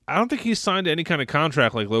I don't think he's signed any kind of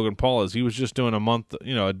contract like Logan Paul is. He was just doing a month,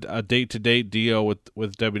 a date-to-date deal with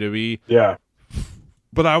WWE. Yeah.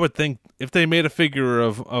 But I would think if they made a figure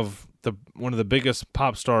of one of the biggest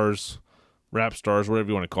pop stars, rap stars, whatever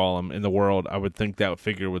you want to call them, in the world, I would think that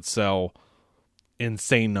figure would sell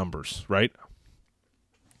insane numbers, right?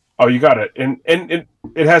 Oh, you got it. And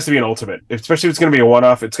it has to be an ultimate. Especially if it's going to be a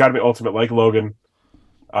one-off, it's got to be ultimate like Logan.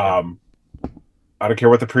 I don't care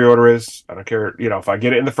what the pre-order is. I don't care, if I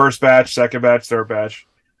get it in the first batch, second batch, third batch,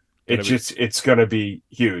 it's going to be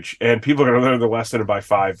huge. And people are going to learn the lesson and buy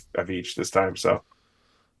 5 of each this time, so.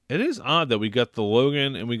 It is odd that we got the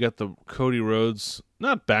Logan and we got the Cody Rhodes,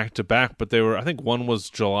 not back to back, but they were. I think one was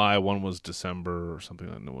July, one was December or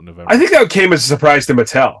something like November. I think that came as a surprise to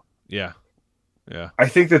Mattel. Yeah. I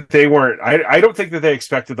think that they weren't. I don't think that they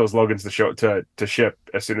expected those Logans to ship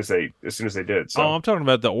as soon as they did. So. Oh, I'm talking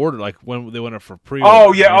about the order, like when they went up for pre.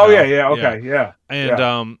 Oh yeah. Okay. Yeah.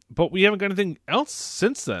 And but we haven't got anything else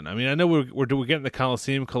since then. I mean, I know we're getting the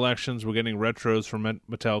Coliseum collections. We're getting retros from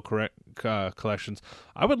Mattel collections.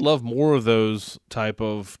 I would love more of those type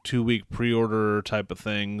of 2-week pre-order type of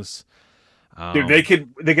things. Dude, they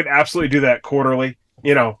could absolutely do that quarterly.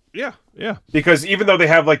 Yeah. Because even though they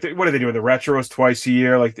have what are they doing? The retros twice a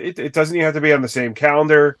year. Like it doesn't even have to be on the same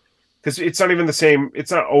calendar because it's not even the same.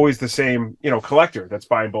 It's not always the same. Collector that's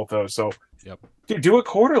buying both those. So dude, do it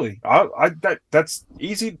quarterly. That's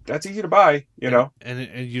easy. That's easy to buy.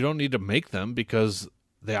 And you don't need to make them because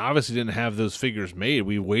they obviously didn't have those figures made.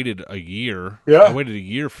 We waited a year. Yeah, I waited a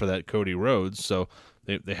year for that Cody Rhodes. So.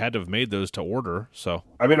 They had to have made those to order. So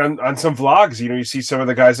I mean, on some vlogs, you see some of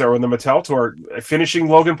the guys that were in the Mattel tour finishing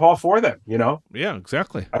Logan Paul for them. Yeah,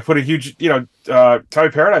 exactly. I put a huge, Tommy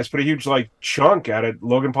Paradise put a huge chunk at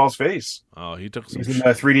Logan Paul's face. Oh, he took some using the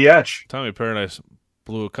 3D etch. Tommy Paradise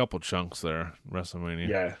blew a couple chunks there,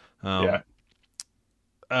 WrestleMania. Yeah.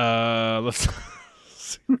 Let's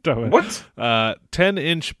see what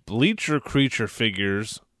 10-inch Bleacher Creature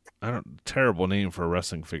figures. Terrible name for a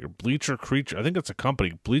wrestling figure. Bleacher Creature. I think it's a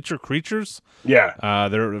company. Bleacher Creatures. Yeah.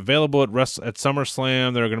 They're available at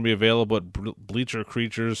SummerSlam. They're going to be available at Bleacher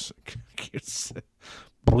Creatures.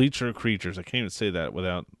 Bleacher Creatures. I can't even say that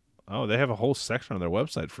without. Oh, they have a whole section on their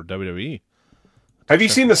website for WWE. Have you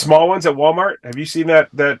seen the small ones at Walmart? Have you seen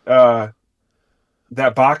that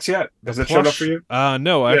box yet? Has it shown up for you?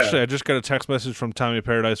 No, actually, I just got a text message from Tommy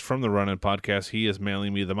Paradise from the Run-In podcast. He is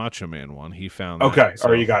mailing me the Macho Man one. He found okay. That,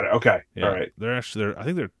 so, you got it. Okay, yeah, all right. I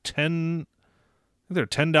think they're $10. They're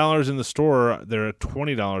 $10 in the store. They're at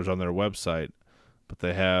 $20 on their website, but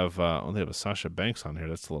they have they have a Sasha Banks on here.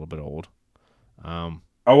 That's a little bit old.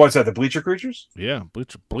 What's that? The Bleacher Creatures? Yeah,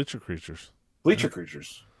 Bleacher Creatures. Bleacher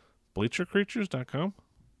Creatures. BleacherCreatures.com.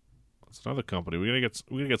 It's another company. We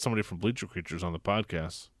gotta get somebody from Bleacher Creatures on the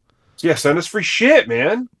podcast. Yeah, send us free shit,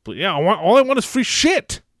 man. But yeah, all I want is free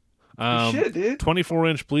shit. Shit, dude.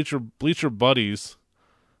 24-inch bleacher buddies.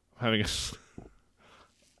 Having a.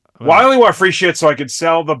 Well, I only want free shit so I can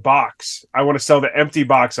sell the box. I want to sell the empty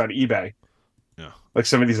box on eBay. Yeah, like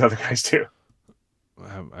some of these other guys do.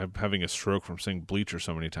 I'm having a stroke from saying bleacher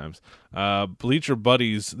so many times. Bleacher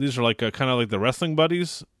buddies. These are like kind of like the wrestling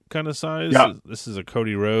buddies kind of size. Yeah. This is a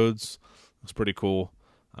Cody Rhodes. It's pretty cool.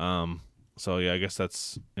 So yeah, I guess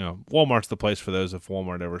that's, Walmart's the place for those if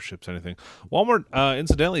Walmart ever ships anything. Walmart,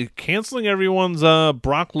 incidentally, canceling everyone's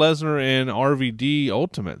Brock Lesnar and RVD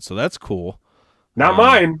Ultimate, so that's cool. Not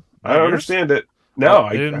mine. I don't understand it. No,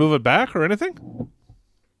 they didn't move it back or anything.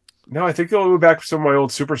 No, I think they'll move back for some of my old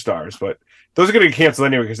superstars, but those are going to get canceled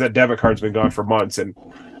anyway because that debit card's been gone for months. And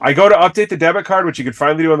I go to update the debit card, which you can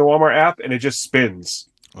finally do on the Walmart app, and it just spins.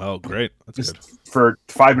 Oh, great. That's good. For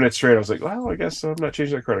 5 minutes straight, I was like, well, I guess I'm not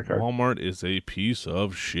changing that credit card. Walmart is a piece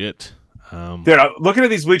of shit. Dude, looking at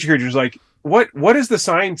these bleacher creatures, like, what is the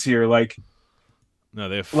science here? Like, no,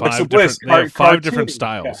 they have five different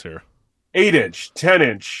styles here. 8-inch,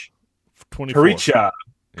 10-inch, 24.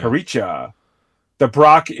 Karicha. The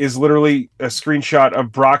Brock is literally a screenshot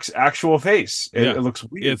of Brock's actual face. It looks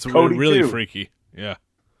weird. It's really freaky. Yeah.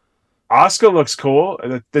 Asuka looks cool.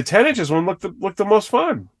 The 10 inches one looked the most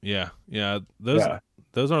fun. Yeah. Those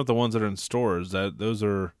aren't the ones that are in stores. Those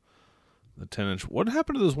are the 10-inch. What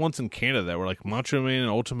happened to those ones in Canada that were like Macho Man and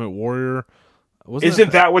Ultimate Warrior?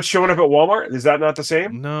 Isn't that what's showing up at Walmart? Is that not the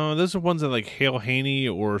same? No, those are ones that like Hale Haney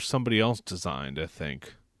or somebody else designed, I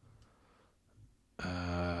think.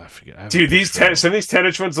 I forget. Dude, some of these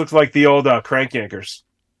 10-inch ones look like the old crank yankers.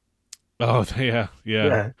 Oh, yeah,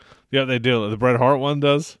 they do. The Bret Hart one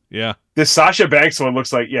does. Yeah. This Sasha Banks one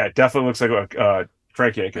definitely looks like a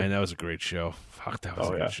crank yanker. And that was a great show. Fuck, that was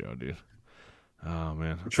a good show, dude. Oh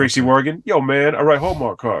man. Tracy Morgan, yo man, I write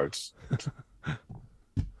Hallmark cards.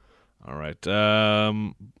 All right.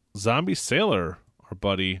 Zombie Sailor, our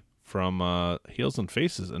buddy from Heels and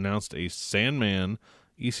Faces, announced a Sandman,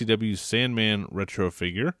 ECW Sandman retro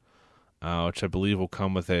figure, which I believe will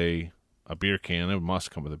come with a beer can. It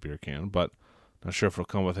must come with a beer can, but not sure if it'll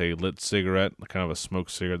come with a lit cigarette, kind of a smoked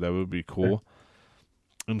cigarette. That would be cool.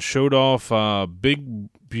 And showed off Big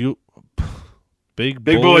Bully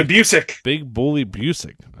Busick. Big Bully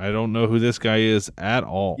Busick. I don't know who this guy is at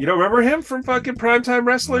all. You don't remember him from fucking Primetime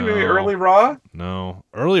Wrestling? No. Maybe Early Raw? No.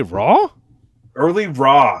 Early Raw? Early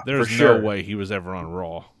Raw. There's no way he was ever on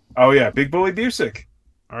Raw. Oh, yeah. Big Bully Busick.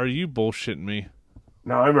 Are you bullshitting me?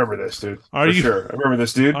 No, I remember this, dude. Sure. I remember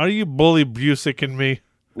this, dude. Are you Bully Busicking me?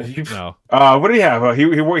 No. What did he have? He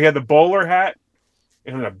had the bowler hat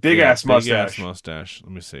and a big-ass mustache. Big-ass mustache.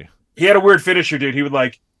 Let me see. He had a weird finisher, dude. He would,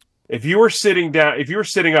 like, if you were sitting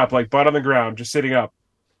up, like, butt on the ground, just sitting up,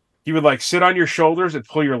 he would, like, sit on your shoulders and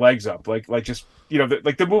pull your legs up. Like just,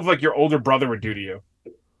 the move like your older brother would do to you.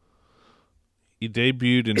 He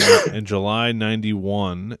debuted in July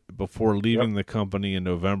 91 before leaving the company in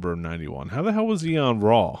November of 91. How the hell was he on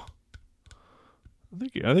Raw?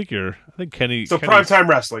 I think Kenny. So Primetime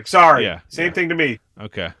Wrestling. Sorry. Yeah. Same thing to me.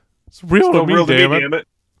 Okay. It's real to me, damn it.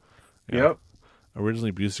 Yeah. Yep.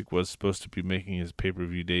 Originally, Busick was supposed to be making his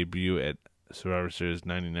pay-per-view debut at Survivor Series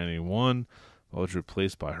 1991, but was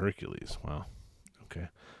replaced by Hercules. Wow. Okay.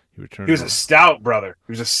 He returned. He was a stout brother.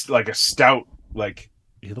 He was a stout, like.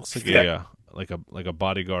 He looks like a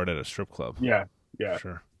bodyguard at a strip club. Yeah.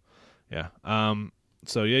 Sure. Yeah.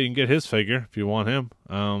 So yeah, you can get his figure if you want him.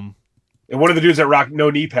 And one of the dudes that rock no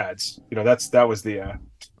knee pads. That was the.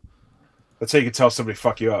 That's how you can tell somebody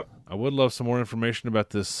fuck you up. I would love some more information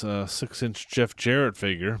about this 6-inch Jeff Jarrett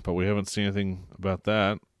figure, but we haven't seen anything about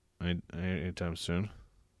that anytime soon.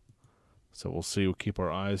 So we'll see. We'll keep our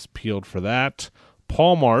eyes peeled for that.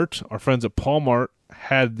 Paul Mart, our friends at Paul Mart,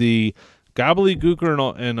 had the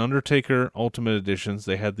Gobbledygooker and Undertaker Ultimate Editions.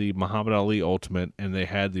 They had the Muhammad Ali Ultimate, and they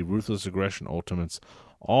had the Ruthless Aggression Ultimates,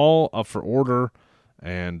 all up for order.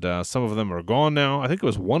 And some of them are gone now. I think it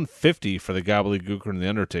was $150 for the Gobbledygooker and the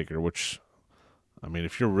Undertaker, which, I mean,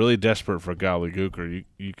 if you're really desperate for a Gobbledygooker,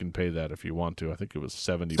 you can pay that if you want to. I think it was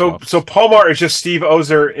 $70. So Paul Mart is just Steve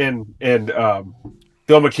Ozer and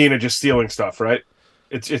Bill McKenna just stealing stuff, right?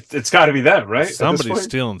 It's got to be them, right? Somebody's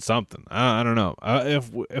stealing something. I don't know.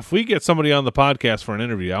 If we get somebody on the podcast for an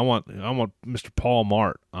interview, I want Mr. Paul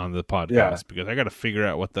Mart on the podcast because I got to figure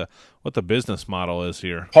out what the business model is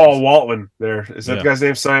here. Paul Walton, there is that the guy's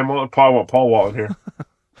name? Simon Walton. Paul Walton here.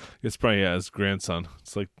 It's probably his grandson.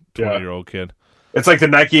 It's like 20-year-old kid. It's like the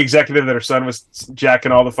Nike executive that her son was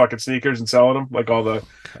jacking all the fucking sneakers and selling them, like all the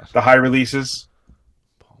high releases.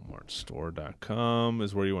 PaulMartStore.com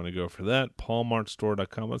is where you want to go for that.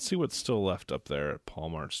 PaulMartStore.com. Let's see what's still left up there at Paul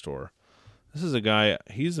Mart Store. This is a guy,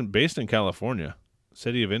 he's based in California.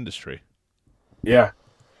 City of industry. Yeah.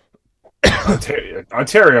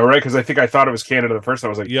 Ontario, right? Because I thought it was Canada the first time.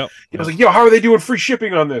 I was like, yep. I was like, yo, how are they doing free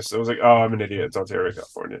shipping on this? I was like, oh, I'm an idiot. It's Ontario,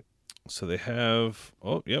 California. So they have,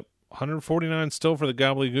 149 still for the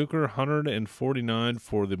Gobbledygooker, 149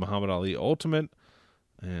 for the Muhammad Ali Ultimate,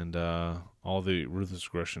 and all the Ruthless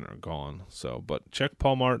Aggression are gone. So, but check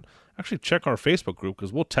Paulmart. Actually, check our Facebook group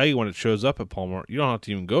because we'll tell you when it shows up at Paulmart. You don't have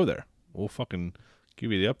to even go there. We'll fucking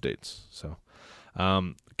give you the updates. So,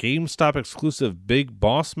 GameStop exclusive Big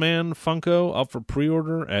Boss Man Funko up for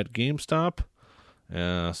pre-order at GameStop.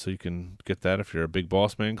 So you can get that if you're a Big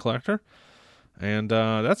Boss Man collector. And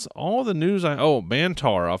that's all the news.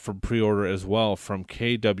 Mantar up for pre-order as well from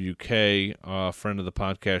KWK, friend of the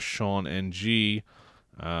podcast, Sean NG.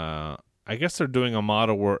 I guess they're doing a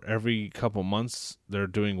model where every couple months they're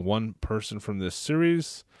doing one person from this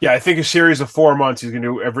series. Yeah, I think a series of 4 months. He's going to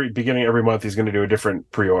do every month. He's going to do a different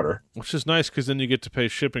pre-order, which is nice because then you get to pay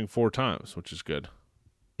shipping 4 times, which is good.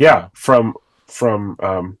 Yeah, from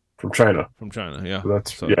China. From China, yeah. So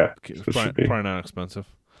it's probably not expensive.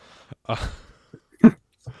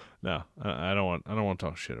 No, I don't want to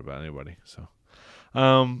talk shit about anybody. So,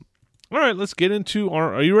 all right, let's get into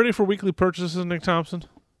our. Are you ready for weekly purchases, Nick Thompson?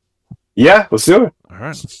 Yeah, let's do it. All right,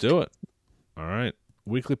 let's do it. All right,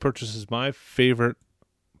 weekly purchase is my favorite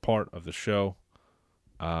part of the show.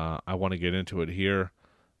 I want to get into it here.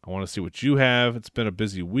 I want to see what you have. It's been a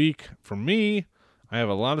busy week for me. I have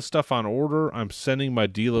a lot of stuff on order. I'm sending my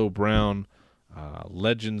D'Lo Brown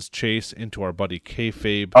Legends chase into our buddy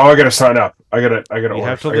Kayfabe. Oh, I gotta sign up. I gotta order. You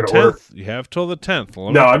have till the 10th. You have till the 10th.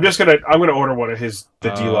 No, I'm gonna order one of the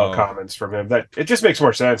D'Lo comments from him. That it just makes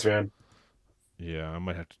more sense, man. Yeah, I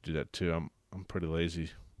might have to do that too. I'm pretty lazy.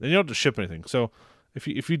 Then you don't have to ship anything. So if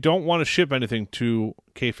you don't want to ship anything to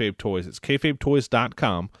Kayfabe Toys, it's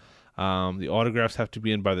kayfabetoys.com. The autographs have to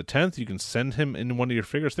be in by the 10th. You can send him in one of your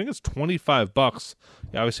figures. I think it's $25.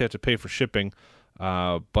 You obviously have to pay for shipping,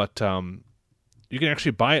 but you can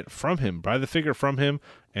actually buy it from him. Buy the figure from him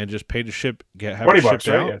and just pay to ship. Have $20, it shipped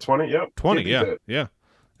right? out. Yeah, 20. Yep. 20. Yeah.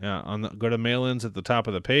 Go to mail-ins at the top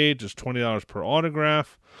of the page. It's $20 per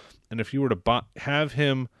autograph, and if you were to have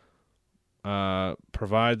him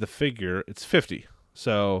provide the figure, it's $50.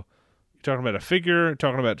 So you're talking about a figure, you're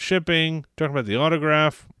talking about shipping, you're talking about the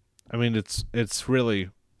autograph. I mean, it's really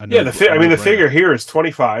the figure here is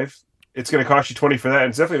 $25. It's going to cost you $20 for that, and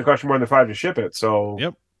it's definitely going to cost you more than $5 to ship it. So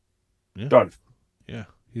yep, yeah. Done. Yeah,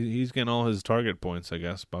 he's getting all his target points, I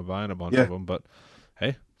guess, by buying a bunch of them. But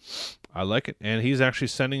hey, I like it, and he's actually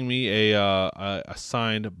sending me a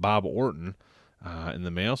signed Bob Orton in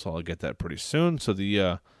the mail, so I'll get that pretty soon. So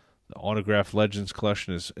the autograph Legends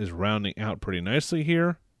collection is rounding out pretty nicely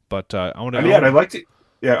here. But I want to. I'd like to.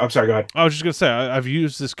 Yeah, I'm sorry, go ahead. I was just going to say, I've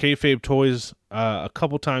used this Kayfabe Toys a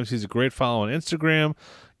couple times. He's a great follow on Instagram.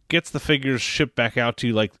 Gets the figures shipped back out to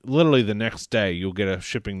you, like, literally the next day. You'll get a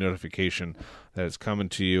shipping notification that it's coming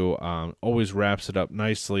to you. Always wraps it up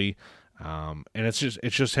nicely. And it's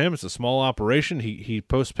just him. It's a small operation. He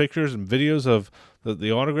posts pictures and videos of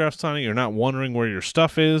the autograph signing. You're not wondering where your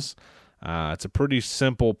stuff is. It's a pretty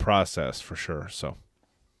simple process for sure, so...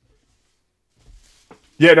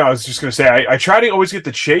 Yeah, no, I was just going to say, I try to always get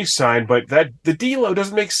the chase sign, but the D'Lo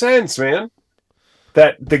doesn't make sense, man.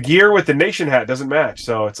 That the gear with the nation hat doesn't match,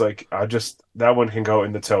 so it's like, that one can go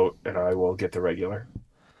in the tote, and I will get the regular.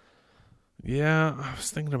 Yeah, I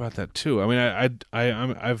was thinking about that too. I mean,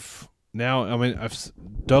 I've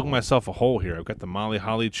dug myself a hole here. I've got the Molly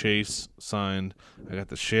Holly chase signed. I got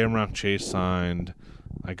the Shamrock chase signed.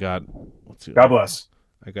 I got God bless.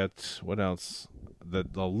 I got what else?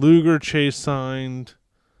 The Luger chase signed.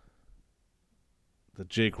 The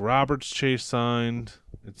Jake Roberts chase signed.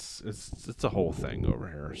 It's a whole thing over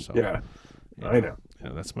here. So yeah, I know.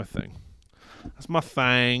 Yeah, that's my thing. That's my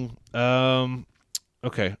thing.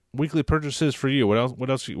 Okay, weekly purchases for you. What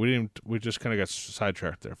else? We just kind of got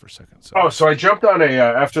sidetracked there for a second. So. So I jumped on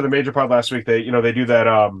after the major pod last week. They do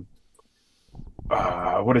that.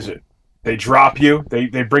 What is it? They drop you.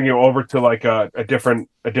 They bring you over to like a different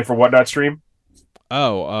whatnot stream.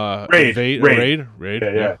 Oh, raid.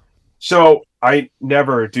 Yeah. So I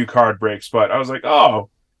never do card breaks, but I was like, oh,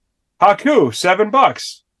 Haku,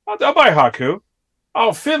 $7. I'll buy Haku.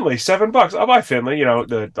 Oh, Finley, $7. I'll buy Finley. You know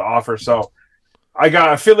the offer. So I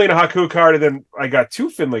got a Finley and a Haku card, and then I got 2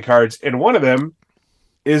 Finley cards, and one of them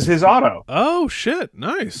is his auto. Oh shit,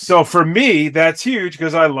 nice. So for me, that's huge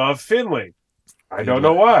because I love Finley. I don't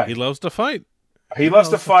know why. He loves to fight. He loves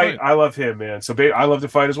to fight. I love him, man. So I love to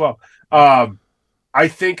fight as well. I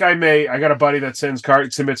think I got a buddy that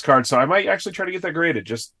submits cards, so I might actually try to get that graded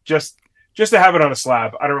just to have it on a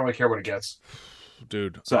slab. I don't really care what it gets.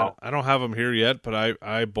 dude. So I don't have them here yet, but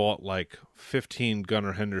I bought like 15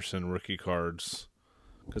 Gunnar Henderson rookie cards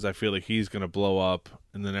because I feel like he's going to blow up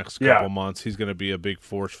in the next couple months. He's going to be a big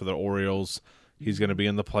force for the Orioles. He's going to be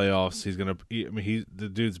in the playoffs. He's going to. The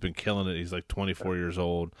dude's been killing it. He's like 24 years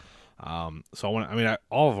old. So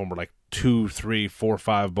all of them were like $2, $3,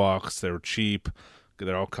 $4, $5. They were cheap.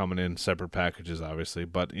 They're all coming in separate packages, obviously.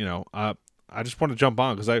 But I just want to jump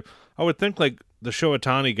on because I would think like the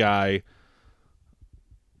Shohei guy,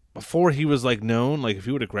 before he was like known, like if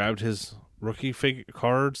you would have grabbed his rookie figure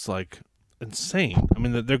cards, like insane. I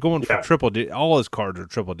mean, they're going for triple digits. All his cards are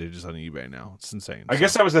triple digits on eBay now. It's insane. I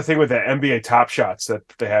guess that was the thing with the NBA Top Shots that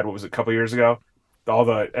they had. What was it, a couple years ago? All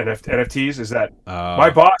the NFTs is that my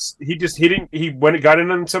boss when it got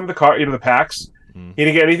into some of the the packs, he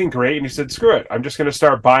didn't get anything great, and he said, "Screw it, I'm just going to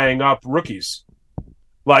start buying up rookies,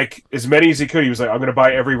 like as many as he could." He was like, "I'm going to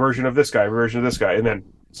buy every version of this guy, every version of this guy," and then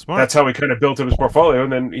that's how he kind of built up his portfolio.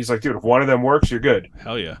 And then he's like, "Dude, if one of them works, you're good."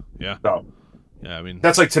 Hell yeah, yeah. So yeah, I mean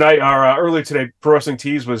that's like tonight. Earlier today, Pro Wrestling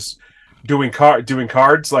Tees was doing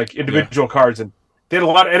cards, like individual cards, and they had a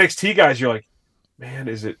lot of NXT guys. You're like, man,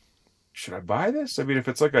 should I buy this? I mean, if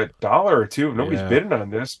it's like $1 or $2, nobody's bidding on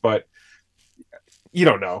this, but you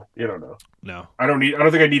don't know. No, I don't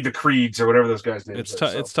think I need the Creeds or whatever those guys' names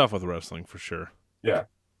are. It's tough with wrestling for sure. Yeah.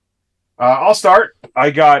 I'll start.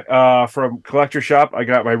 I got from Collector Shop. I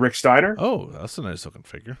got my Rick Steiner. Oh, that's a nice looking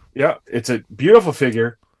figure. Yeah, it's a beautiful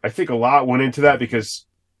figure. I think a lot went into that because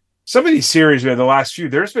some of these series, man, the last few,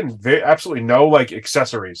 there's been absolutely no like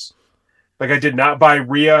accessories. Like I did not buy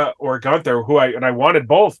Rhea or Gunther, I wanted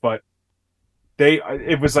both, but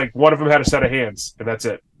it was like one of them had a set of hands, and that's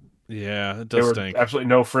it. Yeah, it does stink. Absolutely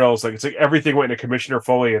no frills. Like it's like everything went into Commissioner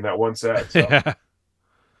Foley in that one set. So. Yeah.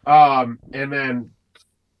 And then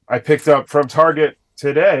I picked up from Target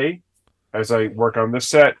today as I work on this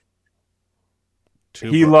set.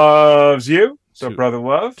 He Loves You. So Brother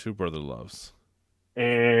Love. Two Brother Loves.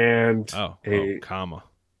 And Kama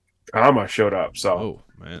showed up. So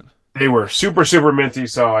man. They were super, super minty.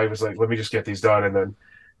 So I was like, let me just get these done. And then,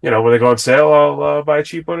 when they go on sale, I'll buy a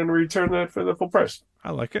cheap one and return that for the full price. I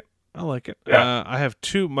like it. Yeah. I have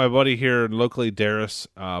two. My buddy here locally, Darius,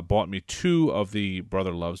 bought me 2 of the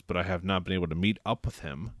Brother Loves, but I have not been able to meet up with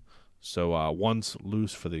him. So one's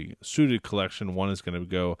loose for the suited collection. One is going to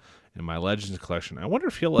go in my Legends collection. I wonder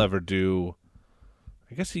if he'll ever do.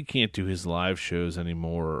 I guess he can't do his live shows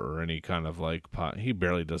anymore or any kind of like he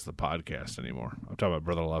barely does the podcast anymore. I'm talking about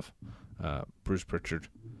Brother Love, Bruce Pritchard.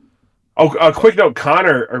 Oh, a quick note: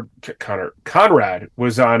 Conrad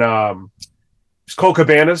was on Cole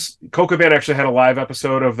Cabana's. Cole Cabana actually had a live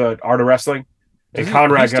episode of the Art of Wrestling, and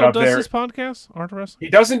Conrad got up there. Does this podcast, Art of Wrestling? He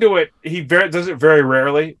doesn't do it. He does it very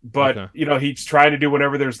rarely, but he's trying to do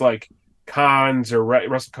whenever there's like cons or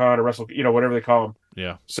WrestleCon or Wrestle, whatever they call them.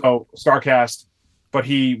 Yeah. So Starcast. But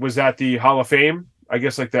he was at the Hall of Fame, I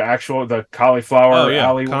guess, like the cauliflower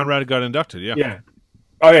alley. Conrad got inducted, yeah. Yeah.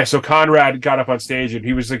 Oh, yeah. So Conrad got up on stage and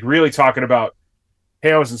he was like really talking about,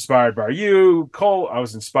 hey, I was inspired by you, Cole. I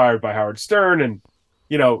was inspired by Howard Stern. And,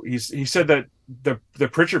 he said that the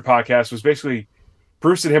Pritchard podcast was basically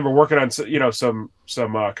Bruce and him were working on, some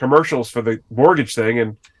commercials for the mortgage thing.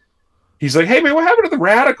 And he's like, hey, man, what happened to the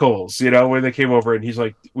Radicals? When they came over and he's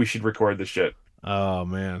like, we should record this shit. Oh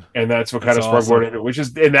man! And that's what kind of springboarded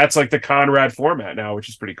it, and that's like the Conrad format now, which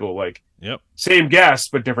is pretty cool. Like, same guest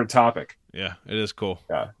but different topic. Yeah, it is cool.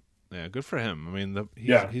 Yeah, good for him. I mean,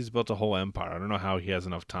 he's built a whole empire. I don't know how he has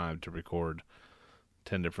enough time to record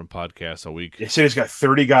 10 different podcasts a week. He said he's got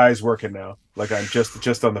 30 guys working now. Like I'm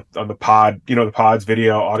just on the pod, the pod's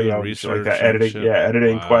video, audio, research, like that,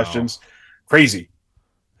 editing questions. Crazy.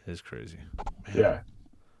 It is crazy. Man. Yeah,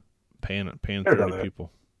 paying 30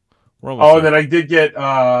 people. And then I did get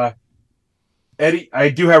Eddie. I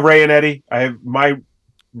do have Ray and Eddie. I have my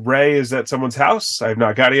Ray is at someone's house. I have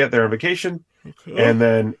not got it yet. They're on vacation. Okay. And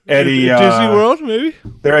then Eddie, Disney World, maybe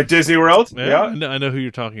they're at Disney World. Yeah. I know who you're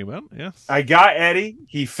talking about. Yes, I got Eddie.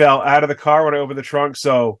 He fell out of the car when I opened the trunk.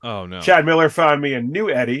 So, Chad Miller found me a new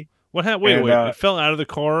Eddie. What happened? Wait, it fell out of the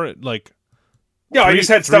car like. Yeah, I just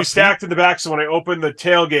had stuff stacked in the back. So when I opened the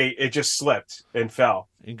tailgate, it just slipped and fell.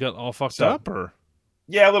 You got all fucked up, or.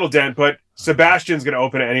 Yeah, a little dent, but Sebastian's going to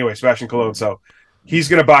open it anyway, Sebastian Cologne. So he's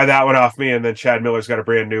going to buy that one off me, and then Chad Miller's got a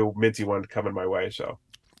brand new minty one coming my way. So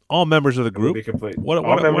all members of the group. Be complete. What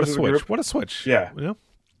a switch! What a switch! Yeah,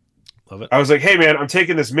 love it. I was like, hey man, I'm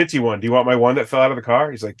taking this minty one. Do you want my one that fell out of the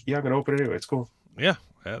car? He's like, yeah, I'm going to open it anyway. It's cool. Yeah.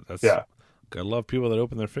 Gotta love people that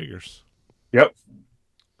open their figures. Yep.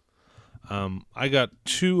 I got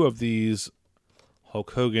 2 of these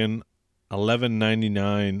Hulk Hogan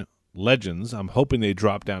 11.99 Legends. I'm hoping they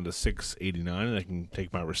drop down to $6.89, and I can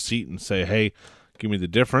take my receipt and say, "Hey, give me the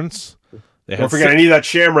difference." Don't forget, I need that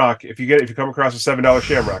Shamrock. If you come across a $7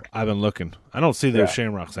 Shamrock, I've been looking. I don't see those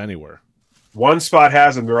Shamrocks anywhere. One spot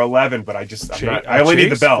has them. They're 11, but I only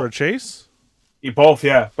need the belt for a chase. Both,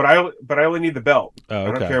 yeah, but I only need the belt. Oh, okay.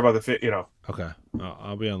 I don't care about the fit. Okay,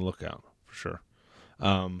 I'll be on the lookout for sure.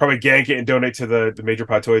 Probably gank it and donate to the Major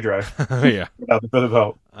Pot Toy Drive. Yeah, without the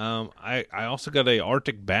belt. I also got a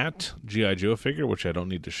Arctic Bat G.I. Joe figure, which I don't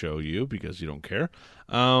need to show you because you don't care.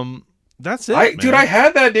 That's it, dude. I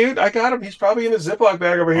had that dude. I got him. He's probably in the Ziploc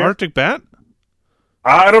bag over here. Arctic Bat.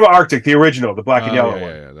 I don't know Arctic, the original, the black and yellow one.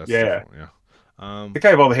 Yeah, that's different. Yeah. I think I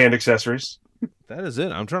have all the hand accessories. That is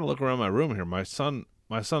it. I'm trying to look around my room here. My son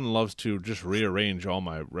loves to just rearrange all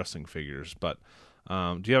my wrestling figures. But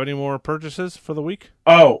do you have any more purchases for the week?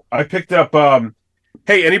 Oh, I picked up.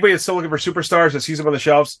 Hey, anybody that's still looking for superstars that sees them on the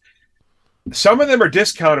shelves, some of them are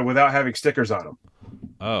discounted without having stickers on them.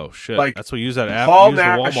 Oh shit! Like, that's what use that app. Paul use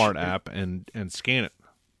Nash, the Walmart app and scan it.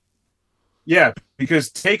 Yeah,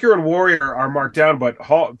 because Taker and Warrior are marked down, but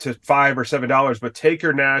to $5 or $7. But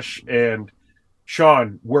Taker, Nash, and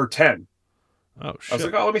Sean were 10. Oh shit! I was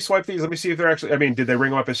like, oh, let me swipe these. Let me see if they're actually. I mean, did they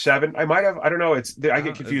ring them up as 7? I might have. I don't know. I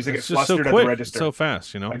get confused. I get flustered at the register. It's so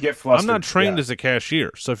fast, I get flustered. I'm not trained as a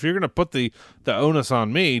cashier, so if you're going to put the onus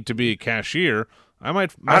on me to be a cashier, I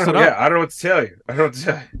might mess it up. Yeah, I don't know what to tell you.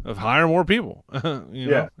 Of hire more people.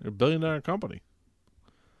 You're a $1 billion company.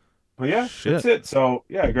 Well, yeah, that's it. So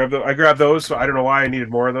yeah, I grabbed those. So I don't know why I needed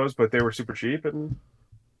more of those, but they were super cheap, and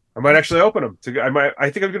I might actually open them. I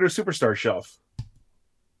think I'm going to do a superstar shelf.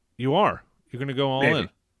 You are. You're going to go all in.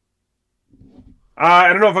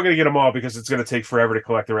 I don't know if I'm going to get them all because it's going to take forever to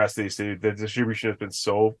collect the rest of these. The distribution has been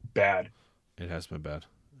so bad. It has been bad.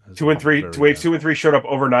 2 and 3, wave 2 and 3 showed up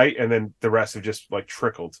overnight, and then the rest have just like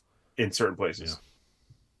trickled in certain places.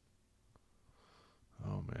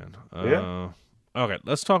 Yeah. Oh man. Okay,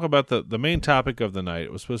 let's talk about the main topic of the night.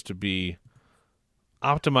 It was supposed to be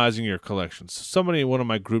optimizing your collection. Somebody in one of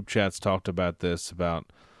my group chats talked about this,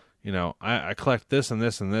 about, I collect this and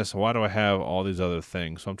this and this. Why do I have all these other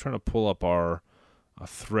things? So I'm trying to pull up a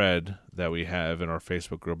thread that we have in our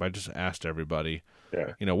Facebook group. I just asked everybody,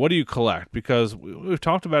 what do you collect? Because we've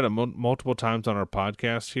talked about it multiple times on our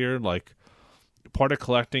podcast here. Like, part of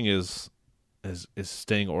collecting is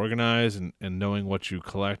staying organized and knowing what you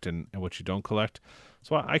collect and what you don't collect.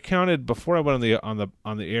 So I counted before I went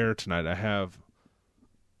on the air tonight. I have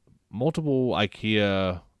multiple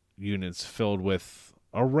IKEA units filled with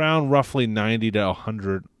around roughly 90 to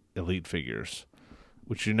 100 elite figures,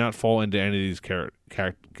 which do not fall into any of these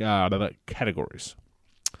categories.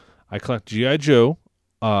 I collect G.I. Joe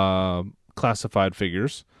classified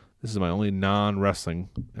figures. This is my only non-wrestling,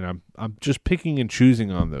 and I'm just picking and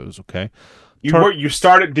choosing on those. Okay. You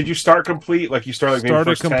started? Did you start complete? Like you started maybe the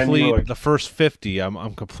first complete 10, the first 50.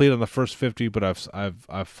 I'm complete on the first 50, but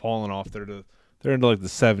I've fallen off. They're into like the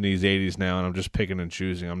 70s, 80s now, and I'm just picking and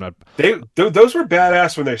choosing. I'm not. Those were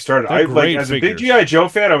badass when they started. As figures. A big G.I. Joe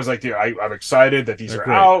fan, I was like, dude, I'm excited that these are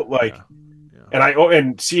great. Out. Like,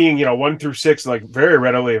 and seeing 1 through 6 like very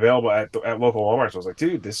readily available at local Walmarts. I was like,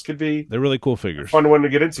 dude, this could be. They're really cool figures. Fun one to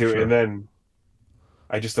get into, and then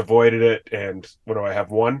I just avoided it. And what do I have?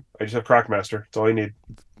 One. I just have Crocmaster. That's all I need.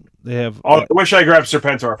 They have. I wish I grabbed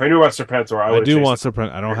Serpentor. If I knew about Serpentor, I do want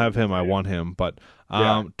Serpentor. I don't have him. I want him, but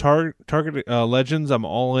Target Legends, I'm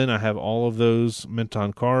all in. I have all of those mint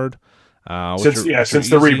on card. Since the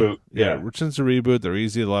reboot. Since the reboot, they're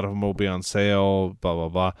easy. A lot of them will be on sale. Blah blah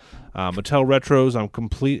blah. Mattel Retros, I'm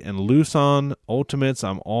complete and loose on. Ultimates,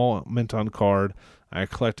 I'm all mint on card. I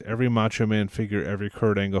collect every Macho Man figure, every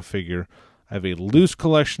Kurt Angle figure. I have a loose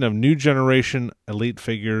collection of new generation elite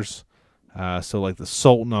figures. So like the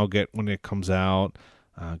Sultan I'll get when it comes out,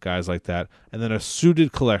 guys like that. And then a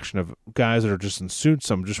suited collection of guys that are just in suits.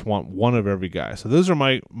 Some just want one of every guy. So those are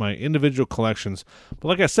my individual collections. But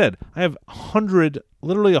like I said, I have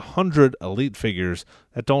literally 100 elite figures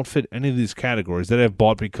that don't fit any of these categories that I've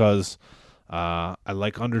bought because I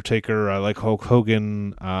like Undertaker, I like Hulk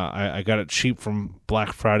Hogan, I got it cheap from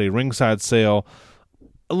Black Friday ringside sale.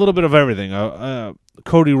 A little bit of everything.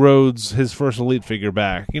 Cody Rhodes, his first elite figure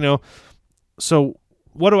back, So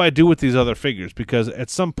what do I do with these other figures? Because at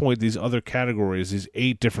some point, these other categories, these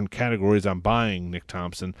 8 different categories I'm buying, Nick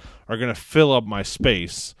Thompson, are going to fill up my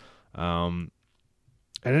space. And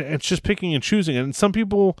it's just picking and choosing. And some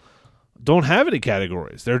people don't have any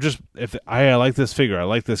categories. They're just, if I like this figure, I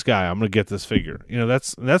like this guy, I'm going to get this figure.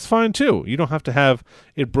 That's fine too. You don't have to have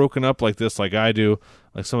it broken up like this, like I do,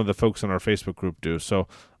 like some of the folks in our Facebook group do. So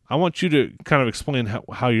I want you to kind of explain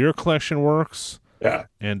how your collection works. Yeah.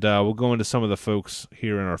 And we'll go into some of the folks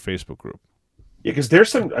here in our Facebook group. Yeah, because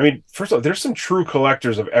there's some. I mean, first of all, there's some true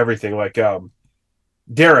collectors of everything. Like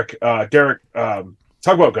Derek,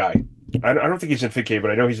 Tugboat Guy. I don't think he's in FitK,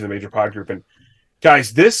 but I know he's in the Major Pod group. And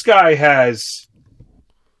guys, this guy has.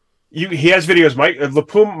 He has videos. Mike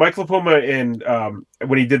LaPuma in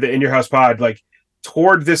when he did the In Your House pod, like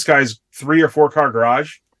toured this guy's 3 or 4 car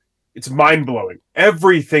garage. It's mind blowing.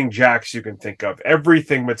 Everything Jax you can think of,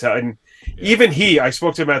 everything Mattel, and even I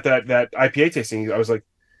spoke to him at that IPA tasting. I was like,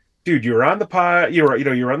 dude, you were on the pod, you were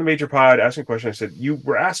on the Major Pod asking a question. I said, you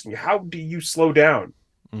were asking, how do you slow down?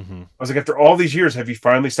 Mm-hmm. I was like, after all these years, have you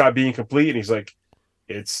finally stopped being complete? And he's like,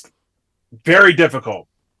 it's very difficult,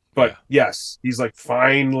 but yes, he's like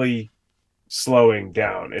finally slowing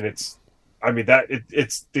down, and it's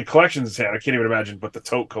the collection's insane. I can't even imagine what the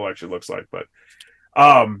tote collection looks like, but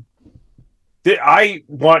I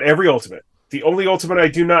want every ultimate. The only ultimate I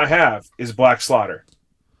do not have is Black Slaughter.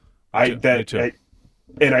 Me too.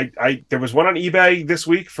 There was one on eBay this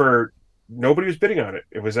week for nobody was bidding on it.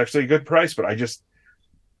 It was actually a good price, but I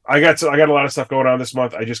got a lot of stuff going on this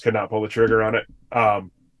month. I just could not pull the trigger on it.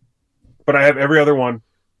 But I have every other one.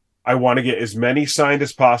 I want to get as many signed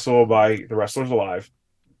as possible by the wrestlers alive.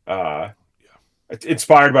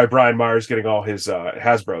 Inspired by Brian Myers getting all his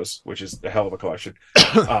Hasbros, which is a hell of a collection.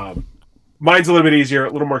 Mine's a little bit easier,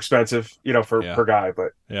 a little more expensive, per guy,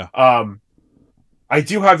 but I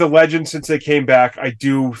do have the Legend since they came back. I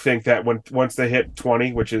do think that once they hit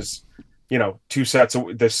 20, which is 2 sets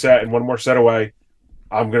of this set and 1 more set away,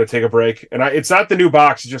 I'm gonna take a break. And it's not the new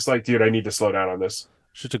box. It's just like, dude, I need to slow down on this.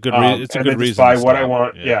 It's just a good reason. It's a good reason. Just buy what I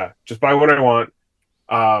want. Yeah, just buy what I want.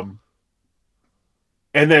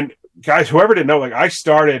 And then, guys, whoever didn't know, like I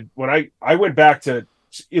started when I went back to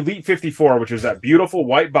Elite 54, which was that beautiful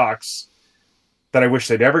white box that I wish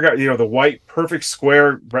they'd ever got. The white, perfect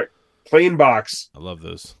square, plain box. I love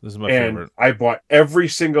those. This is my favorite. I bought every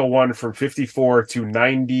single one from 54 to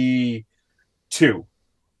 92.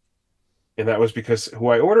 And that was because who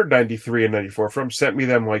I ordered 93 and 94 from sent me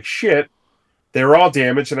them like shit. They were all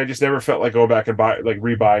damaged, and I just never felt like going back and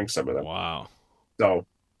rebuying some of them. Wow. So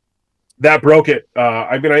that broke it.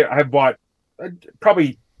 I've bought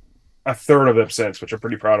probably a third of them since, which I'm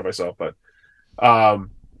pretty proud of myself. But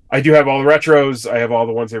I do have all the retros. I have all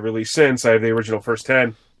the ones they released since. I have the original first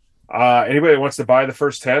 10. Anybody that wants to buy the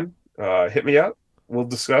first 10, hit me up. We'll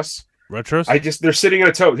discuss. Retros? They're sitting in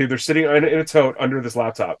a tote, dude. They're sitting in a tote under this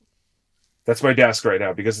laptop. That's my desk right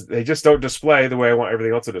now because they just don't display the way I want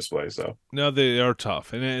everything else to display. So no, they are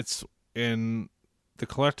tough, and it's in the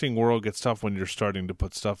collecting world gets tough when you're starting to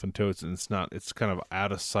put stuff in totes, and it's kind of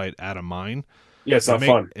out of sight, out of mind. Yeah, it's not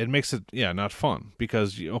fun. It makes it not fun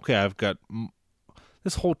because I've got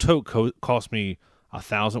this whole tote cost me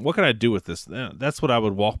 $1,000. What can I do with this? That's what I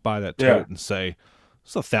would walk by that tote and say,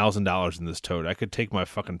 "There's $1,000 in this tote. I could take my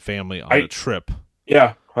fucking family on a trip."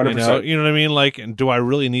 Yeah, 100%. You know what I mean? Like, and do I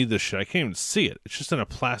really need this shit? I can't even see it. It's just in a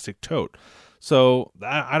plastic tote. So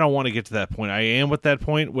I don't want to get to that point. I am at that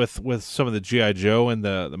point with some of the G.I. Joe and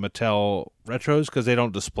the Mattel retros because they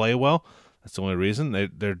don't display well. That's the only reason.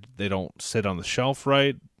 They don't sit on the shelf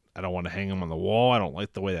right. I don't want to hang them on the wall. I don't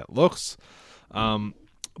like the way that looks.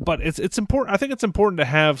 But it's important. I think it's important to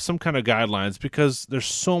have some kind of guidelines because there's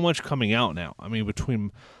so much coming out now. I mean,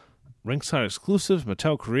 between Ringside exclusives,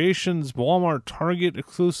 Mattel Creations, Walmart, Target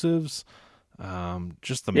exclusives,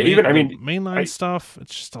 just the mainline stuff.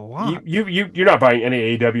 It's just a lot. You're not buying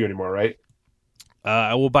any AEW anymore, right?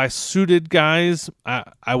 I will buy Suited Guys.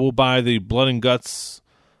 I will buy the Blood and Guts,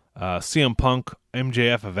 CM Punk,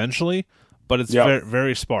 MJF eventually, but it's very,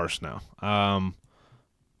 very sparse now.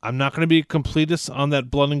 I'm not going to be completist on that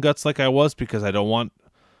Blood and Guts like I was because I don't want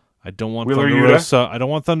Wheeler Thunder Rosa. I don't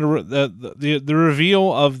want Thunder. The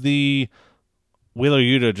reveal of the Wheeler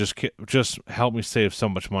Yuta just helped me save so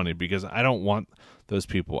much money because I don't want those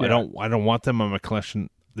people. Yeah. I don't want them on my collection.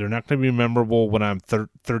 They're not going to be memorable when I'm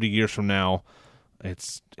 30 years from now. I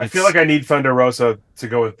feel like I need Thunder Rosa to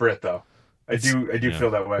go with Britt though. I do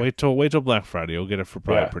feel that way. Wait till Black Friday. You'll get it for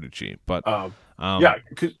probably pretty cheap. But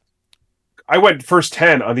because I went first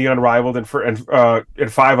 10 on the Unrivaled and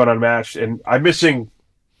 5 on Unmatched, and I'm missing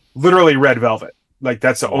literally Red Velvet. Like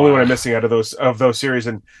that's the only one I'm missing out of those series,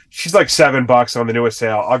 and she's like $7 on the newest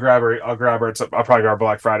sale. I'll grab her. I'll probably grab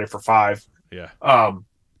Black Friday for 5. Yeah.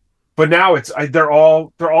 But now they're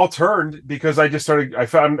all turned because I chased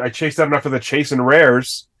out enough of the Chase and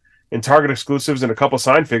Rares and Target exclusives and a couple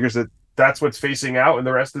sign figures that's what's facing out and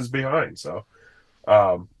the rest is behind. So,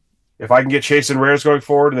 if I can get Chase and Rares going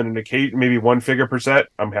forward and then maybe one figure per set,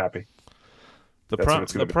 I'm happy. that's what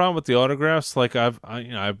it's going to be. The problem with the autographs, like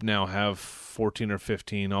I now have 14 or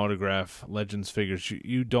 15 autograph Legends figures.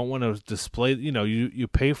 You don't want to display. You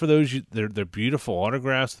pay for those. They're beautiful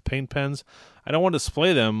autographs, the paint pens. I don't want to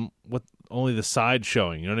display them with only the side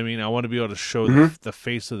showing. You know what I mean? I want to be able to show the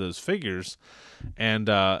face of those figures, and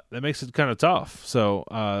that makes it kind of tough.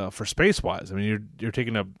 So for space wise, I mean, you're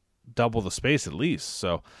taking up double the space at least.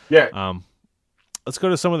 So yeah. Let's go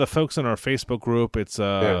to some of the folks in our Facebook group. It's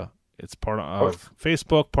part of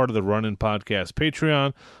Facebook, part of the Run-In Podcast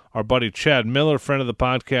Patreon. Our buddy Chad Miller, friend of the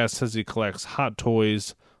podcast, says he collects Hot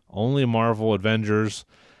Toys, only Marvel Avengers,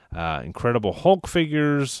 Incredible Hulk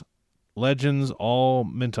figures, Legends, all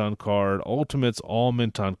mint on card, Ultimates, all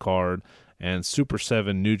mint on card, and Super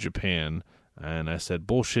 7 New Japan. And I said,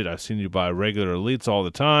 bullshit, I've seen you buy regular Elites all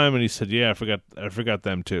the time. And he said, yeah, I forgot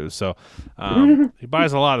them too. So he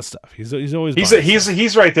buys a lot of stuff. He's always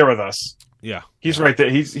he's right there with us. Yeah. He's right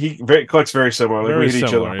there. He collects very similar. Like we hit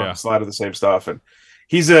each other on a lot of the same stuff. And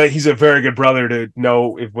he's a very good brother to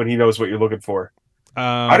know when he knows what you're looking for.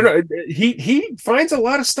 I don't know. He finds a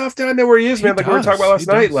lot of stuff down there where he is, man. Like we were talking about last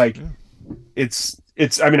night. Like it's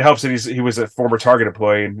I mean, it helps that he was a former Target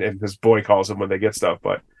employee and his boy calls him when they get stuff,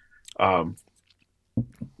 but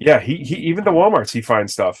yeah, he even the Walmarts he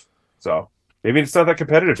finds stuff. So maybe it's not that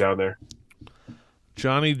competitive down there.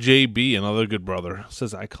 Johnny JB, another good brother,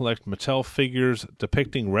 says I collect Mattel figures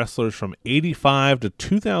depicting wrestlers from 85 to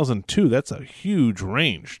 2002. That's a huge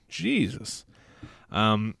range. Jesus.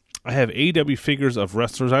 I have AEW figures of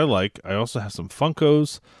wrestlers I like. I also have some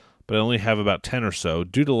Funkos, but I only have about 10 or so.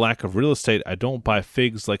 Due to lack of real estate, I don't buy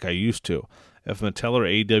figs like I used to. If Mattel or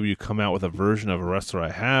AEW come out with a version of a wrestler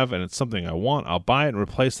I have and it's something I want, I'll buy it and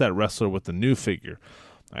replace that wrestler with the new figure.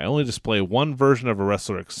 I only display one version of a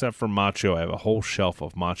wrestler except for Macho. I have a whole shelf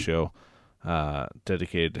of Macho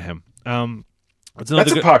dedicated to him.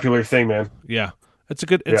 That's a popular thing, man. Yeah. It's a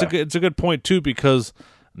good point too, because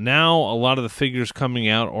now a lot of the figures coming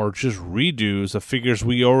out are just redos of figures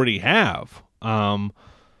we already have.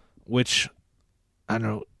 Which I don't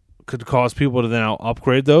know, could cause people to then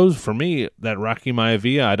upgrade those. For me, that Rocky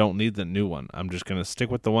Maivia, I don't need the new one. I'm just going to stick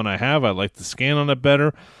with the one I have. I like the scan on it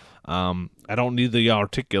better. I don't need the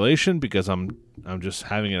articulation because I'm just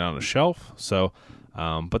having it on a shelf. So,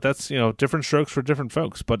 but that's different strokes for different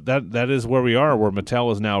folks. But that is where we are, where Mattel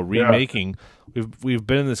is now remaking. Yeah. We've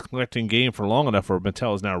been in this collecting game for long enough where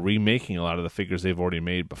Mattel is now remaking a lot of the figures they've already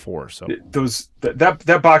made before. So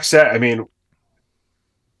that box set, I mean,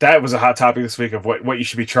 that was a hot topic this week of what you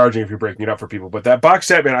should be charging if you're breaking it up for people. But that box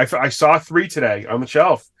set, man, I saw 3 today on the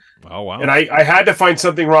shelf. Oh, wow. And I had to find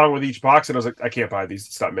something wrong with each box, and I was like, I can't buy these.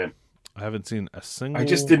 It's not mint. I haven't seen a single. I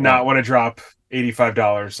just did not want to drop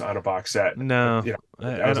 $85 on a box set. No.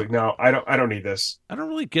 I was like, no, I don't need this. I don't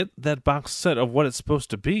really get that box set of what it's supposed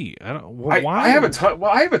to be. Why? I have a ton.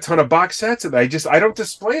 Well, I have a ton of box sets, and I don't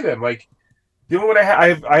display them. Like, the only one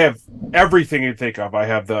I have everything you think of. I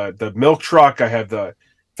have the milk truck. I have the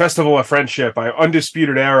Festival of Friendship. I have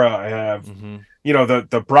Undisputed Era. I have,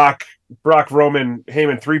 the Brock Roman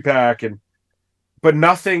Heyman 3-pack, but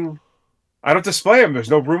nothing. I don't display them. There's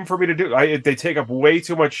no room for me to do. They take up way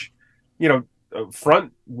too much,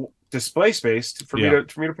 front display space for me to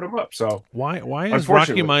put them up. So why is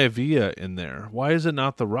Rocky Maivia in there? Why is it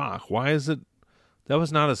not The Rock? Why is it that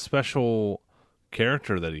was not a special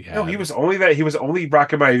character that he had? No, he was only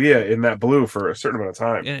Rocky Maivia in that blue for a certain amount of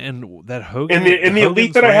time. And that Hogan and the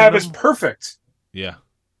Elite that I have is perfect. Yeah,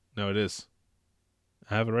 no, it is.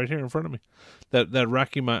 I have it right here in front of me. That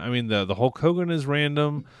Rocky, the Hulk Hogan is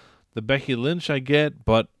random. The Becky Lynch I get,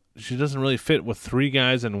 but she doesn't really fit with 3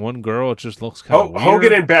 guys and 1 girl. It just looks kind of weird.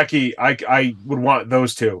 Hogan and Becky, I would want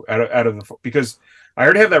those 2 out of the, because I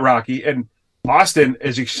already have that Rocky, and Austin,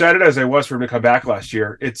 as excited as I was for him to come back last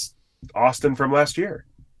year, it's Austin from last year.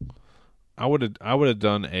 I would have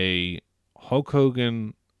done a Hulk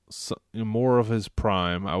Hogan, more of his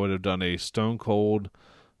prime. I would have done a Stone Cold,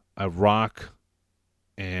 a Rock,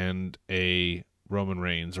 and a Roman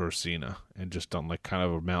Reigns or Cena, and just done like kind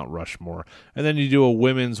of a Mount Rushmore. And then you do a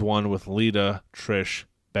women's one with Lita, Trish,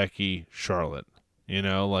 Becky, Charlotte.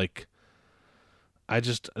 The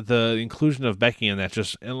inclusion of Becky in that,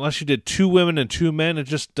 just unless you did 2 women and 2 men, it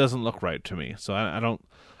just doesn't look right to me. So I don't.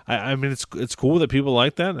 I mean, it's cool that people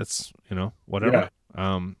like that. It's whatever. Yeah.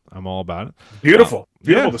 I'm all about it. Beautiful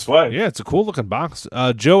display. Yeah, it's a cool looking box.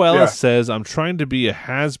 Joe Ellis says, I'm trying to be a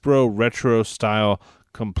Hasbro retro style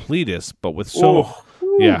completist, but with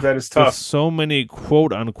that is tough. With so many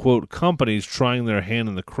quote unquote companies trying their hand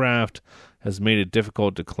in the craft has made it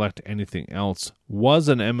difficult to collect anything else. Was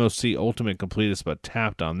an MOC Ultimate Completist, but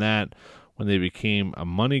tapped on that when they became a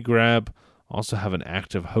money grab. Also have an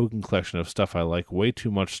active Hogan collection of stuff I like. Way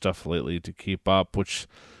too much stuff lately to keep up, which,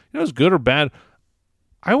 is good or bad.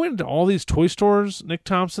 I went into all these toy stores, Nick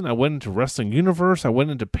Thompson. I went into Wrestling Universe. I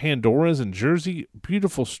went into Pandora's in Jersey.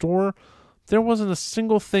 Beautiful store. There wasn't a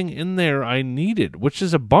single thing in there I needed, which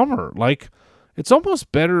is a bummer. Like, it's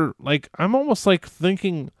almost better. Like, I'm almost like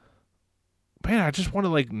thinking, man, I just want to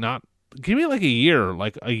like not give me like a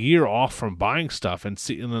year off from buying stuff and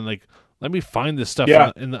then like let me find this stuff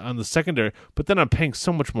on the secondary. But then I'm paying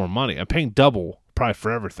so much more money. I'm paying double probably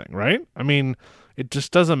for everything, right? I mean, it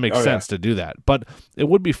just doesn't make sense to do that. But it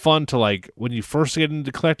would be fun to, like, when you first get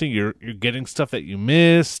into collecting, you're getting stuff that you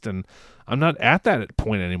missed, and I'm not at that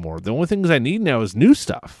point anymore. The only things I need now is new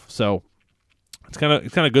stuff. So it's kind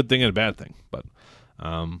of a good thing and a bad thing. But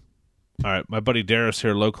all right, my buddy Darius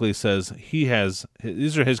here locally says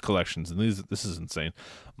these are his collections, and this is insane.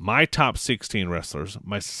 My top 16 wrestlers,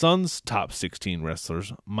 my son's top 16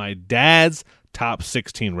 wrestlers, my dad's top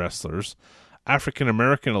 16 wrestlers, African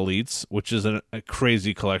American elites, which is a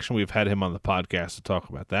crazy collection. We've had him on the podcast to talk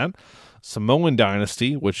about that. Samoan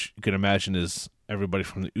Dynasty, which you can imagine is everybody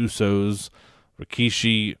from the Usos,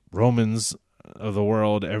 Rikishi, Romans of the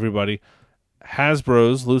world, everybody.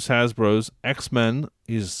 Hasbro's, loose Hasbro's, X-Men,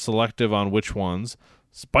 he's selective on which ones.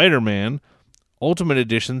 Spider-Man, Ultimate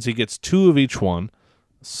Editions, he gets 2 of each one.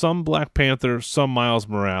 Some Black Panther, some Miles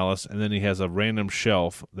Morales, and then he has a random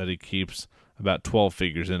shelf that he keeps about 12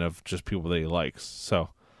 figures in of just people that he likes. So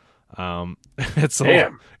it's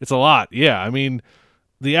a lot. Yeah, I mean,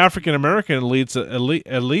 the African American elites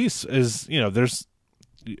at least is, there's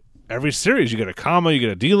every series you get a Kama, you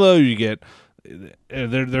get a D'Lo, you get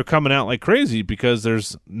they're coming out like crazy because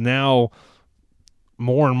there's now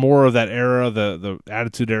more and more of that era. The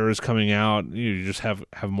Attitude Era is coming out. You just have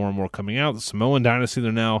more and more coming out. The Samoan Dynasty,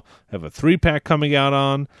 they now have a 3-pack coming out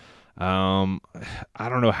on. I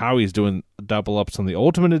don't know how he's doing double ups on the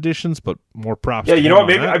Ultimate Editions, but more props. Yeah, you know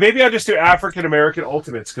what? Maybe I'll just do African American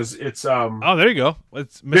Ultimates because it's oh, there you go.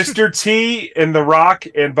 It's Mr. T and The Rock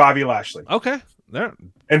and Bobby Lashley. Okay, there.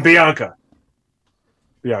 And Bianca.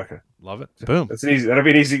 Love it. Boom. That'll be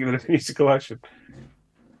an easy collection.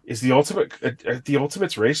 Is the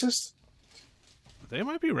Ultimates racist? They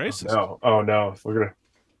might be racist. Oh no.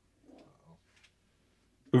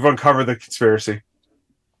 We've uncovered the conspiracy.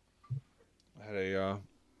 I had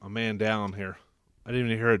a man down here. I didn't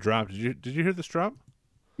even hear it drop. Did you hear this drop?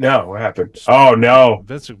 No, what happened? Oh no.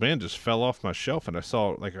 Vince McMahon just fell off my shelf, and I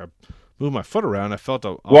saw I moved my foot around. I felt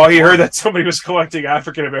well, he heard that somebody was collecting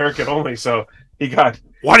African American only, so he got.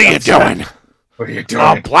 What are you doing? What are you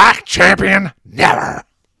doing? A black champion? Never.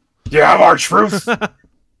 You have our truth.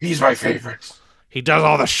 He's my favorite. He does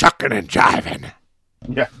all the shucking and jiving.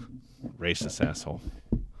 Yeah. Racist asshole.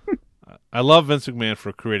 I love Vince McMahon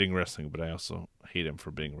for creating wrestling, but I also hate him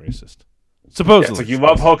for being racist. Supposedly. Yeah, it's like you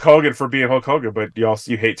love Hulk Hogan for being Hulk Hogan, but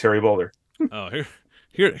you hate Terry Boulder. Oh,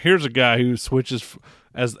 here's a guy who switches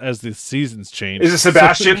as the seasons change. Is it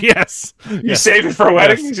Sebastian? Yes. You save it for a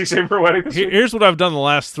wedding? Yes. Is he saving for a wedding this week? Here's what I've done the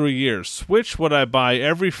last 3 years. Switch what I buy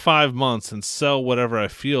every 5 months and sell whatever I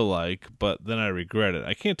feel like, but then I regret it.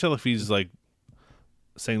 I can't tell if he's like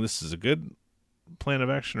saying this is a good plan of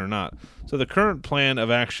action or not. So the current plan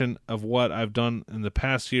of action of what I've done in the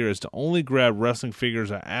past year is to only grab wrestling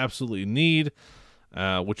figures I absolutely need,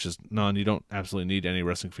 which is none. You don't absolutely need any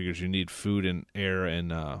wrestling figures. You need food and air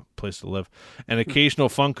and place to live, and occasional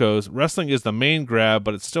Funkos. Wrestling is the main grab,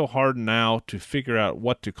 but it's still hard now to figure out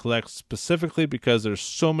what to collect specifically because there's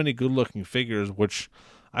so many good-looking figures, which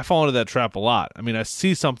I fall into that trap a lot. I mean, I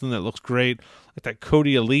see something that looks great, like that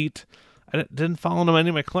Cody Elite. I didn't fall into any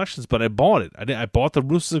of my collections, but I bought it. I bought the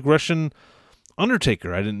Ruthless Aggression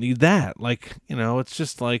Undertaker. I didn't need that. Like, it's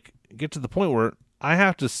just like get to the point where I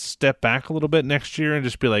have to step back a little bit next year and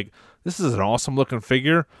just be like, this is an awesome looking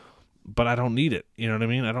figure, but I don't need it. You know what I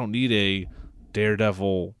mean? I don't need a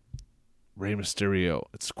Daredevil Rey Mysterio.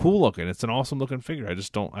 It's cool looking. It's an awesome looking figure. I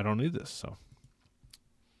don't need this. So,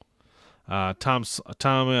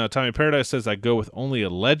 Tommy Paradise says I go with only a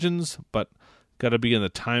Legends, but got to be in the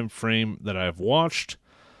time frame that I've watched.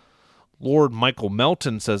 Lord Michael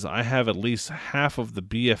Melton says I have at least half of the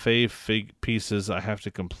BFA pieces. I have to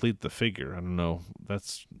complete the figure. I don't know.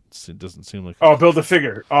 It doesn't seem like. Oh, build a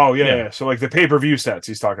figure. Oh, yeah. So like the pay-per-view sets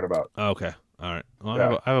he's talking about. Okay. All right.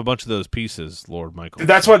 Well, I have a bunch of those pieces, Lord Michael.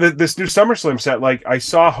 That's why this new SummerSlam set. Like I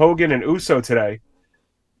saw Hogan and Uso today,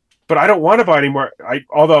 but I don't want to buy anymore.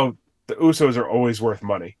 Although the Usos are always worth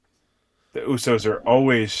money. The Usos are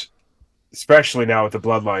always. Especially now with the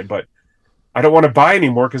bloodline, but I don't want to buy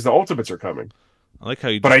anymore because the Ultimates are coming. I like how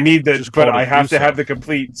you. But I need that. But I have to have the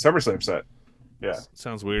complete SummerSlam set. Yeah.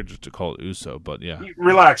 Sounds weird just to call it Uso, but yeah.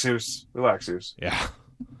 Relax, Zeus. Relax, Zeus. Yeah.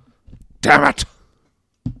 Damn it!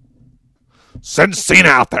 Send Cena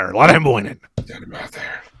out there. Let him win it. Send him out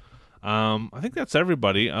there. I think that's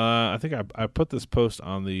everybody. I think I put this post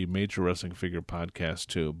on the Major Wrestling Figure podcast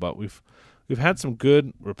too, but we've had some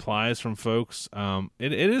good replies from folks.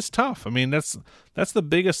 It is tough. I mean, that's the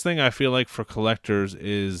biggest thing I feel like for collectors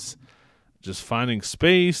is just finding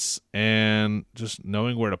space and just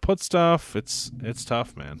knowing where to put stuff. It's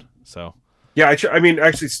tough, man. So yeah, I mean,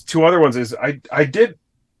 actually, two other ones is I did.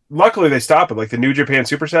 Luckily, they stopped it. Like the New Japan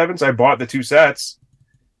Super Sevens, I bought the 2 sets,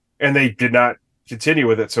 and they did not continue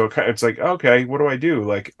with it. So it's like, okay, what do I do?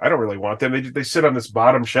 Like, I don't really want them. They sit on this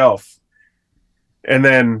bottom shelf. And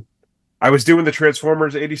then I was doing the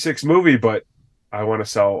Transformers '86 movie, but I want to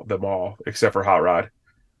sell them all except for Hot Rod.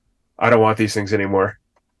 I don't want these things anymore.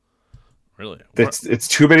 Really, it's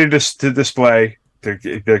too many to display.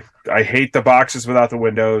 I hate the boxes without the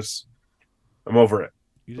windows. I'm over it.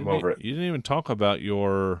 You didn't even talk about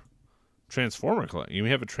your Transformer collection. You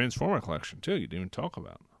have a Transformer collection too. You didn't even talk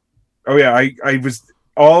about. Oh yeah, I was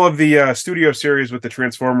all of the studio series with the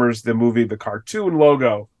Transformers, the movie, the cartoon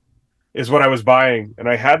logo is what I was buying, and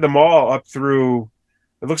I had them all up through.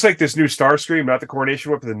 It looks like this new Starscream, not the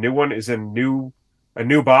Coronation Whip, but the new one is in a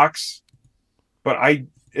new box. But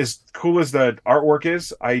as cool as the artwork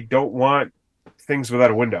is, I don't want things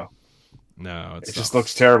without a window. No, it just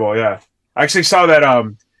looks terrible. Yeah. I actually saw that. I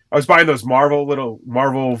was buying those Marvel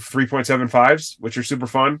 3.75s, which are super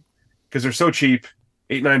fun because they're so cheap,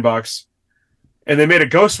 $8-9, and they made a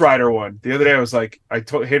Ghost Rider one the other day. I was like,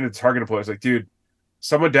 handed the Target employee. I was like, dude,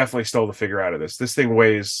 someone definitely stole the figure out of this. This thing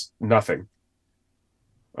weighs nothing.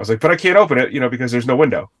 I was like, but I can't open it, because there's no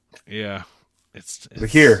window. Yeah, it's like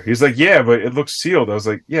here. He's like, yeah, but it looks sealed. I was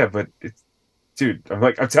like, yeah, but dude,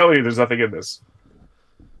 I'm telling you, there's nothing in this.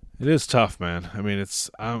 It is tough, man. I mean,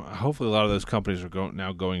 it's hopefully a lot of those companies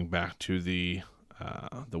are going back to the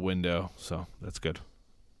window, so that's good.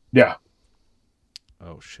 Yeah.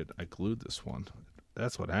 Oh shit! I glued this one.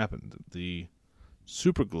 That's what happened. The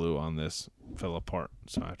super glue on this fell apart,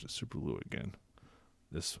 so I have to super glue it again.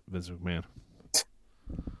 This Vince McMahon.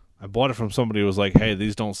 I bought it from somebody who was like, "Hey,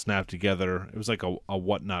 these don't snap together." It was like a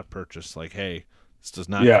whatnot purchase. Like, "Hey, this does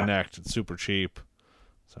not connect. It's super cheap."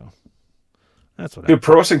 So. That's what. Dude,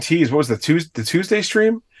 Pro Wrestling Tees. What was the Tuesday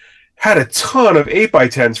stream? Had a ton of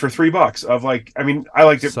 8x10s for $3. Of like, I mean, I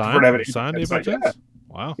liked it for having signed 8x10s.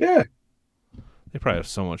 Wow. Yeah. They probably have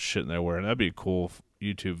so much shit in there wearing. That'd be a cool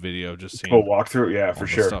YouTube video. Just seeing cool walkthrough. Yeah, for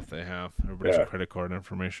sure. Stuff they have. Everybody's credit card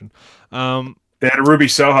information. They had a Ruby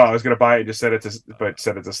Soho. I was gonna buy it and just send it to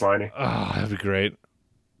Sliney. Oh, that'd be great.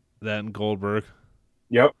 That and Goldberg.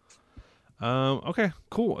 Yep. Okay,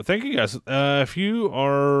 cool. Thank you guys. If you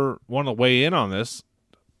want to weigh in on this,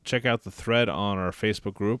 check out the thread on our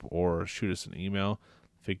Facebook group or shoot us an email,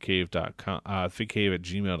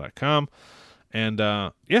 figcave@gmail.com. And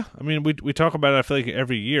I mean, we talk about it, I feel like,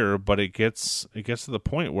 every year, but it gets to the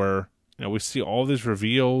point where we see all these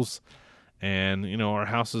reveals, and our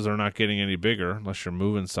houses are not getting any bigger unless you're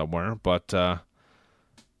moving somewhere. But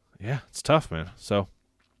it's tough, man. So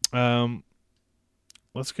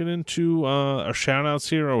let's get into our shout-outs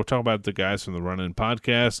here. We'll talk about the guys from the Run-In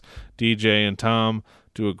podcast. DJ and Tom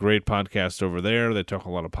do a great podcast over there. They talk a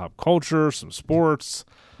lot of pop culture, some sports.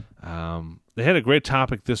 They had a great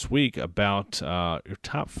topic this week about your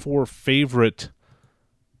top 4 favorite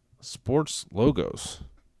sports logos.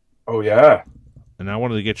 Oh, yeah. And I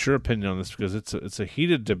wanted to get your opinion on this because it's a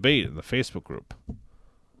heated debate in the Facebook group.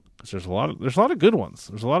 Because there's a lot of good ones.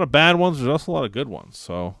 There's a lot of bad ones. There's also a lot of good ones.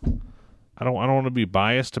 So I don't want to be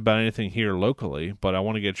biased about anything here locally, but I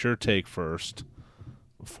want to get your take first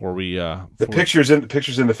before we. The pictures in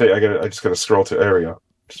the face. I just gotta scroll to. There we go.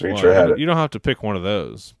 Just to make sure I had it. You don't have to pick one of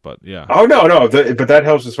those, but yeah. Oh no, but that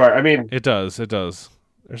helps as far. I mean, it does. There's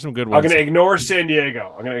some good ones. I'm gonna ignore San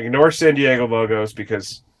Diego. I'm gonna ignore San Diego logos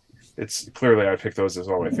because it's clearly I picked those as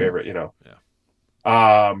one of my favorite. Yeah.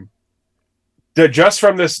 Just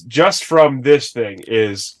from this thing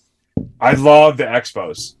is, I love the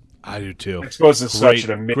Expos. I do too. Expos is such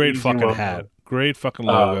an amazing great fucking logo. hat. Great fucking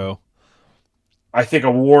logo. I think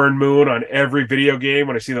of Warren Moon on every video game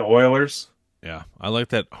when I see the Oilers. Yeah, I like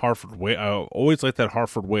that Hartford. I always like that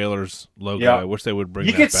Hartford Whalers logo. Yeah. I wish they would bring.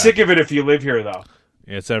 You that get back. sick of it if you live here, though.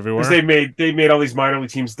 It's everywhere. Because they made all these minor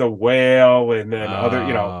league teams the Whale, and then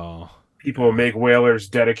other people make Whalers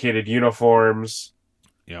dedicated uniforms.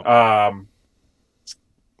 Yeah.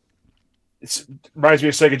 It reminds me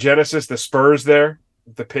of Sega Genesis. The Spurs there,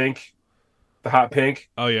 the hot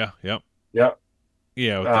pink. Oh yeah. Yep. Yep.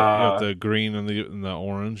 Yeah, with the green and the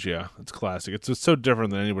orange. Yeah, it's classic. It's just so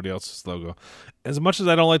different than anybody else's logo. As much as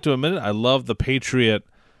I don't like to admit it, I love the Patriot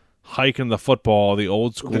hiking the football, the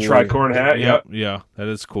old school. The tricorn hat. Yep. Yeah, that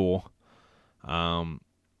is cool.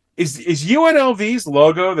 Is UNLV's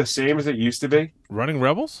logo the same as it used to be? Running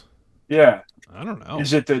Rebels? Yeah. I don't know.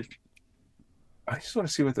 Is it the? I just want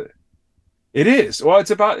to see what it is. Well,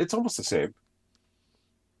 it's almost the same.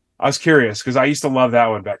 I was curious because I used to love that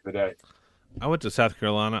one back in the day. I went to South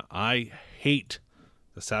Carolina. I hate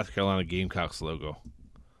the South Carolina Gamecocks logo.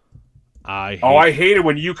 I hated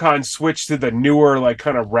when UConn switched to the newer, like,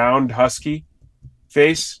 kind of round husky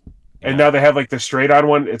face, and now they have like the straight on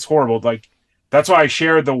one. It's horrible. Like, that's why I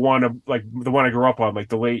shared the one I grew up on, like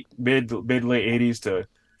the mid late '80s to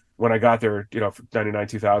when I got there, 99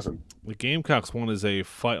 2000. The Gamecocks one is a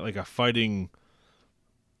fighting.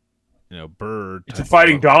 Bird. It's a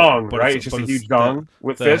fighting dong, right? It's just a huge dong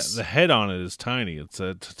with fists. The head on it is tiny. It's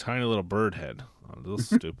a tiny little bird head. A little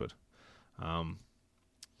stupid.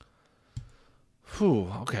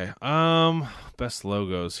 Okay. Best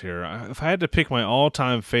logos here. If I had to pick my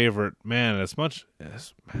all-time favorite, man,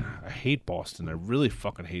 I hate Boston. I really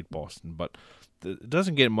fucking hate Boston, but it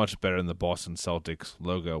doesn't get much better than the Boston Celtics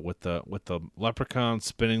logo with the leprechaun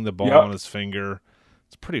spinning the ball on his finger.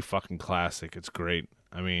 It's pretty fucking classic. It's great.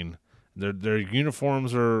 I mean, their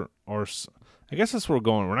uniforms are I guess that's where we're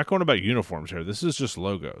going. We're not going about uniforms here. This is just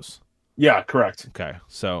logos. Yeah, correct. Okay,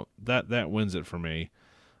 so that wins it for me.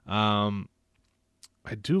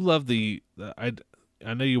 I do love I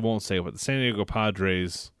know you won't say it, but the San Diego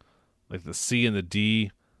Padres, like the C and the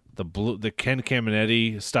D, the blue, the Ken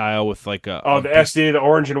Caminetti style with like the SD, the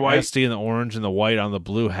orange and white. SD and the orange and the white on the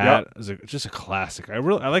blue hat is just a classic. I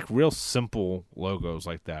like real simple logos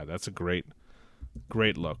like that. That's a great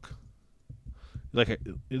look.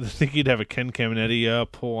 You think you'd have a Ken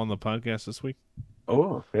Caminetti pull on the podcast this week?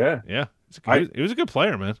 Oh, yeah. Yeah. He was a good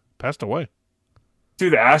player, man. Passed away.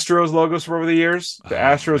 Dude, the Astros logos from over the years. The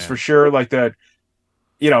Astros for sure, like that.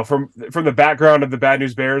 From the background of the Bad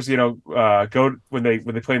News Bears, go when they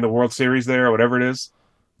play in the World Series there or whatever it is.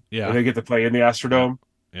 Yeah, and they get to play in the Astrodome.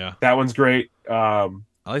 Yeah, that one's great. I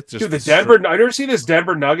like just the Denver. I never see this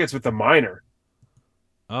Denver Nuggets with the minor.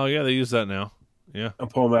 Oh yeah, they use that now. Yeah, I'm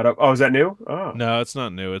pulling that up. Oh, is that new? Oh no, it's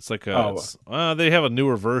not new. It's like they have a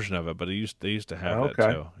newer version of it, but they used to have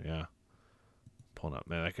that too. Yeah. Pulling up,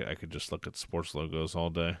 man. I could just look at sports logos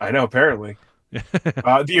all day. I know. Apparently,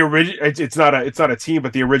 the original. It's not a team,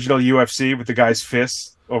 but the original UFC with the guy's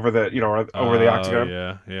fists over the over the octagon.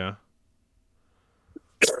 Yeah.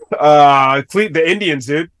 The Indians,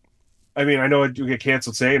 dude. I mean, I know you get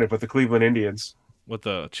canceled saying it, but the Cleveland Indians with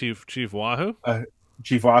the Chief Wahoo.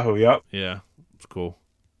 Chief Wahoo. Yep. Yeah, it's cool.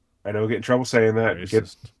 I know we get in trouble saying that,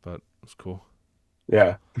 but it's cool.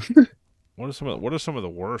 Yeah. What are some of the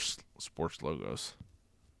worst sports logos?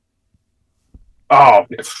 Oh,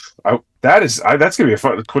 that's gonna be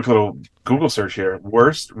a quick little Google search here.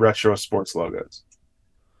 Worst retro sports logos.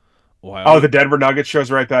 Wow. The Denver Nuggets shows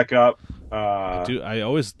right back up. I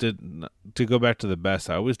always did, to go back to the best.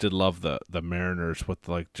 I always did love the Mariners with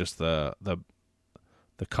like just the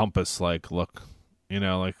compass like look,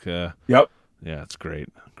 Yep. Yeah, it's great.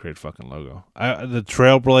 Great fucking logo. The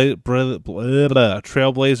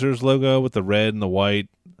Trailblazers logo with the red and the white.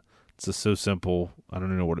 It's just so simple. I don't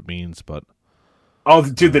even know what it means, but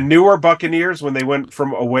dude, the newer Buccaneers when they went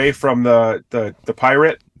away from the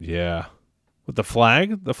pirate. Yeah, with the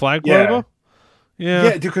flag logo.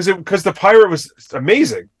 Yeah, dude, because the pirate was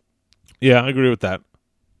amazing. Yeah, I agree with that.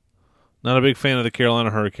 Not a big fan of the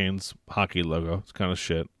Carolina Hurricanes hockey logo. It's kind of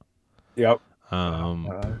shit. Yep. I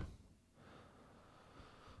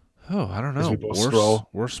don't know.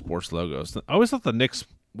 Worst sports logos. I always thought the Knicks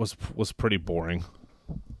was pretty boring.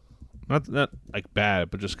 Not like bad,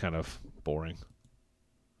 but just kind of boring.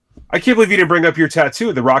 I can't believe you didn't bring up your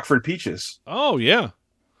tattoo, the Rockford Peaches. Oh yeah,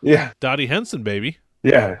 yeah. Dottie Henson, baby.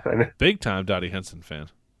 Yeah, big time Dottie Henson fan.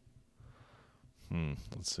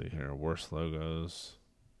 Let's see here. Worst logos.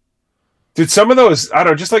 Dude, some of those, I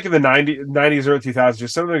don't know, just like in the 90s, early 2000s,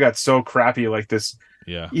 just some of them got so crappy like this.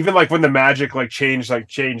 Yeah. Even like when the Magic changed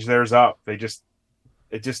theirs up, it just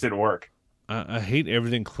didn't work. I hate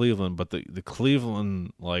everything Cleveland, but the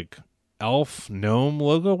Cleveland elf gnome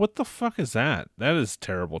logo, what the fuck is that? That is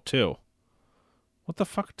terrible too. What the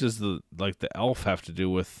fuck does the elf have to do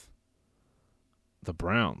with the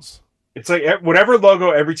Browns? It's like whatever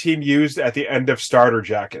logo every team used at the end of starter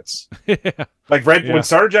jackets. Yeah. When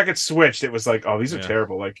starter jackets switched, it was like, oh, these are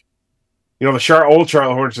terrible. The old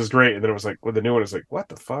Charlotte Hornets is great, and then it was like, the new one is like, what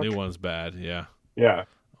the fuck? New one's bad, yeah. Yeah.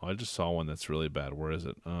 Oh, I just saw one that's really bad. Where is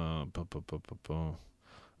it?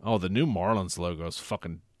 Oh, the new Marlins logo is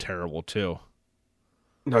fucking terrible too.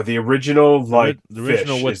 No, the original The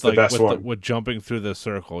original fish with is the best one. with jumping through the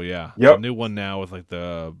circle. Yeah, Yep. The new one now with like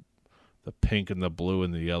the pink and the blue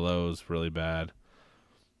and the yellow is really bad.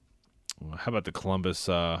 How about the Columbus?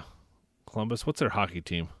 Columbus, what's their hockey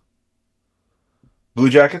team? Blue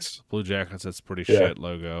Jackets. Blue Jackets. That's pretty shit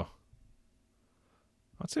logo.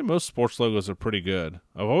 I'd say most sports logos are pretty good.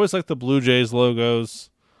 I've always liked the Blue Jays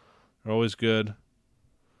logos. They're always good.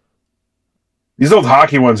 These old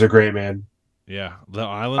hockey ones are great, man. Yeah, the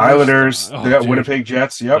Islanders. They got Winnipeg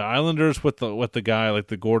Jets. Yep. The Islanders with the guy like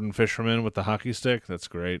the Gordon Fisherman with the hockey stick. That's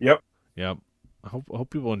great. Yep. I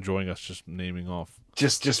hope people are enjoying us just naming off.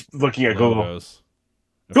 Just looking at logos.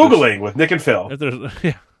 Googling with Nick and Phil. If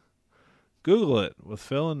there's Google it with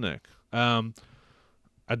Phil and Nick.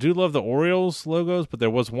 I do love the Orioles logos, but there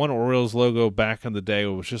was one Orioles logo back in the day. It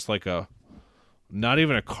was just like not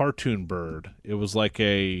even a cartoon bird. It was like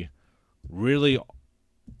a really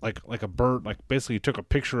like a bird. Like basically, you took a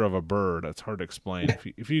picture of a bird. It's hard to explain.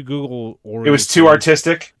 If you Google Orioles, it was too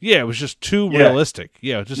artistic. Yeah, it was just too realistic.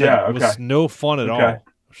 Yeah, it was no fun at all. It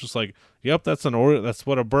was just like, yep, that's that's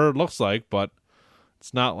what a bird looks like, but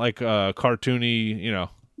it's not like cartoony,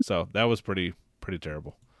 So that was pretty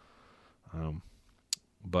terrible.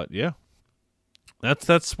 But yeah,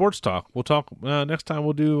 that's sports talk. We'll talk next time.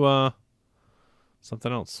 We'll do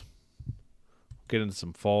something else. Get into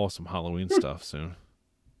some fall, some Halloween stuff soon.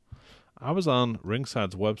 I was on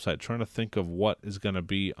Ringside's website trying to think of what is going to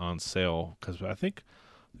be on sale because I think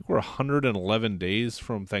we're 111 days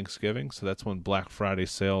from Thanksgiving, so that's when Black Friday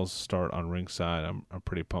sales start on Ringside. I'm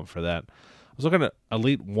pretty pumped for that. I was looking at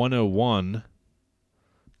Elite 101.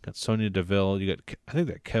 Got Sonya Deville. You got, I think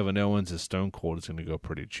that Kevin Owens is Stone Cold is going to go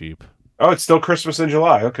pretty cheap. Oh, it's still Christmas in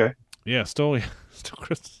July. Okay. Yeah, still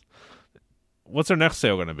Christmas. What's their next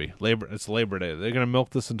sale going to be? It's Labor Day. They're going to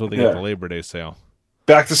milk this until they get the Labor Day sale.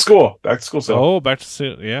 Back to school sale. Oh, back to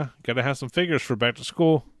school. Yeah, got to have some figures for back to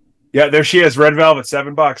school. Yeah, there she is. Red Velvet,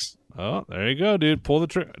 $7. Oh, there you go, dude. Pull the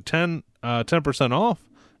trigger. 10% off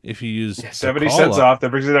if you use 70 cents off. That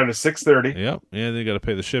brings it down to $6.30. Yep. Yeah, then you got to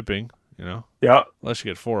pay the shipping. Yeah. Unless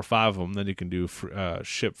you get 4 or 5 of them, then you can do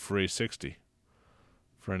ship free 60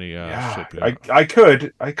 for any shipping. I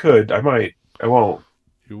could. I might. I won't.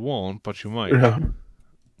 You won't, but you might. Yeah.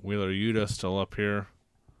 Wheeler Yuta still up here.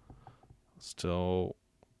 Still,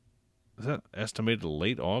 is that estimated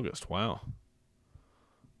late August? Wow.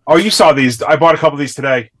 Oh, you saw these. I bought a couple of these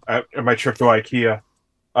today at my trip to IKEA.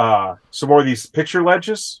 Some more of these picture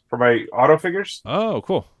ledges for my auto figures. Oh,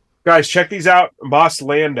 cool. Guys, check these out. Moss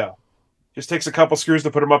Lando. Just takes a couple screws to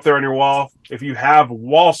put them up there on your wall. If you have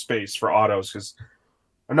wall space for autos, because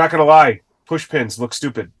I'm not going to lie, push pins look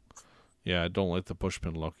stupid. Yeah, I don't like the push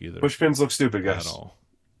pin look either. Push pins look stupid, guys. At all.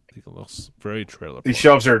 I think it looks very trailer. These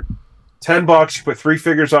shelves are $10. You put 3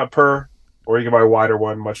 figures on per, or you can buy a wider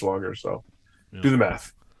one, much longer. So do the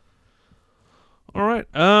math. All right.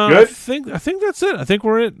 Good. I think that's it. I think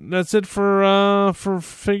we're it. That's it for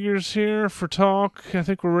figures here for talk. I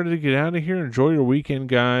think we're ready to get out of here. Enjoy your weekend,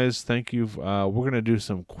 guys. Thank you. We're gonna do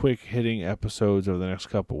some quick hitting episodes over the next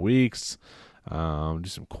couple weeks. Do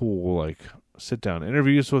some cool sit down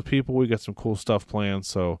interviews with people. We got some cool stuff planned.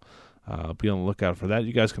 So be on the lookout for that.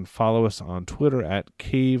 You guys can follow us on Twitter at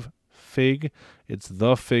Cave Fig. It's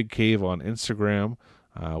the Fig Cave on Instagram.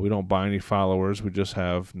 We don't buy any followers. We just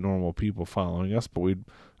have normal people following us, but we'd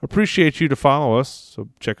appreciate you to follow us, so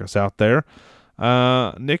check us out there.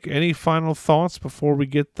 Nick, any final thoughts before we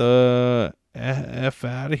get the F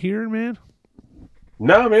out of here, man?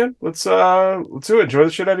 No, man. Let's do it. Enjoy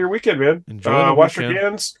the shit out of your weekend, man. Wash your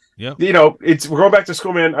hands. Yeah. We're going back to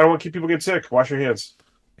school, man. I don't want to keep people getting sick. Wash your hands.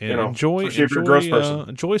 And enjoy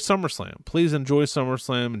SummerSlam. Please enjoy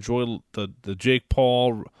SummerSlam. Enjoy the Jake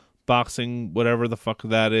Paul boxing, whatever the fuck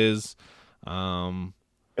that is. And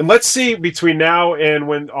let's see between now and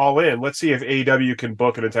when All In, let's see if AEW can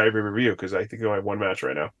book an entire review, because I think they only have one match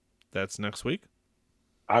right now. That's next week?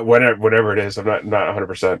 Whatever it is, I'm not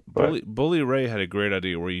 100%. But Bully Ray had a great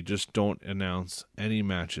idea where you just don't announce any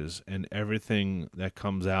matches, and everything that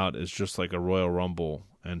comes out is just like a Royal Rumble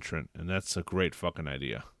entrant, and that's a great fucking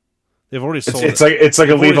idea. They've already sold it's like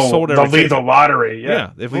a lethal lottery.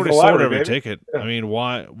 Yeah, they've already sold every ticket. Yeah. I mean,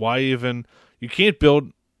 why even? You can't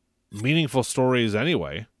build meaningful stories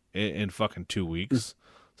anyway in fucking 2 weeks.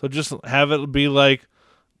 So just have it be like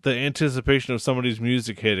the anticipation of somebody's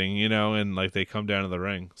music hitting, and like they come down to the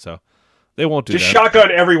ring. So they won't do that. Just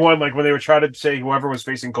shotgun everyone, like when they were trying to say whoever was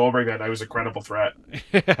facing Goldberg that night was a credible threat.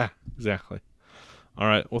 Yeah, exactly. All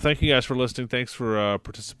right. Well, thank you guys for listening. Thanks for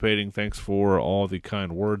participating. Thanks for all the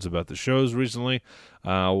kind words about the shows recently.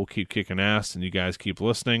 We'll keep kicking ass, and you guys keep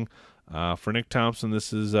listening. For Nick Thompson,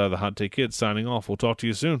 this is the Hot Take Kid signing off. We'll talk to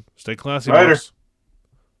you soon. Stay classy, Later. boys.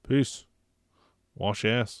 Peace. Wash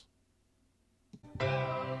your ass.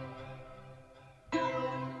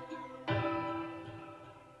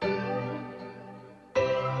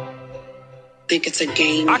 Think it's a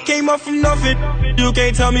game. I came up from nothing, you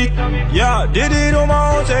can't tell me. Yeah, did it on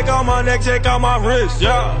my own, check out my neck, check out my wrist.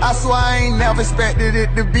 Yeah, I swear I ain't never expected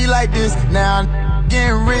it to be like this. Now I'm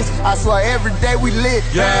getting rich. I swear every day we lit.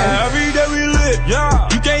 yeah, every day we lit. Yeah,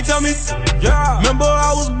 you can't tell me. Yeah, remember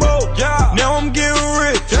I was broke. Yeah, now I'm getting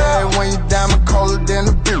rich. Yeah, when you diamond colder than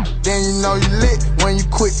a bitch, then you know you lit. When you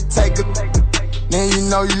quit to take a, then you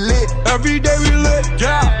know you lit. Every day we lit.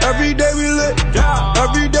 Yeah.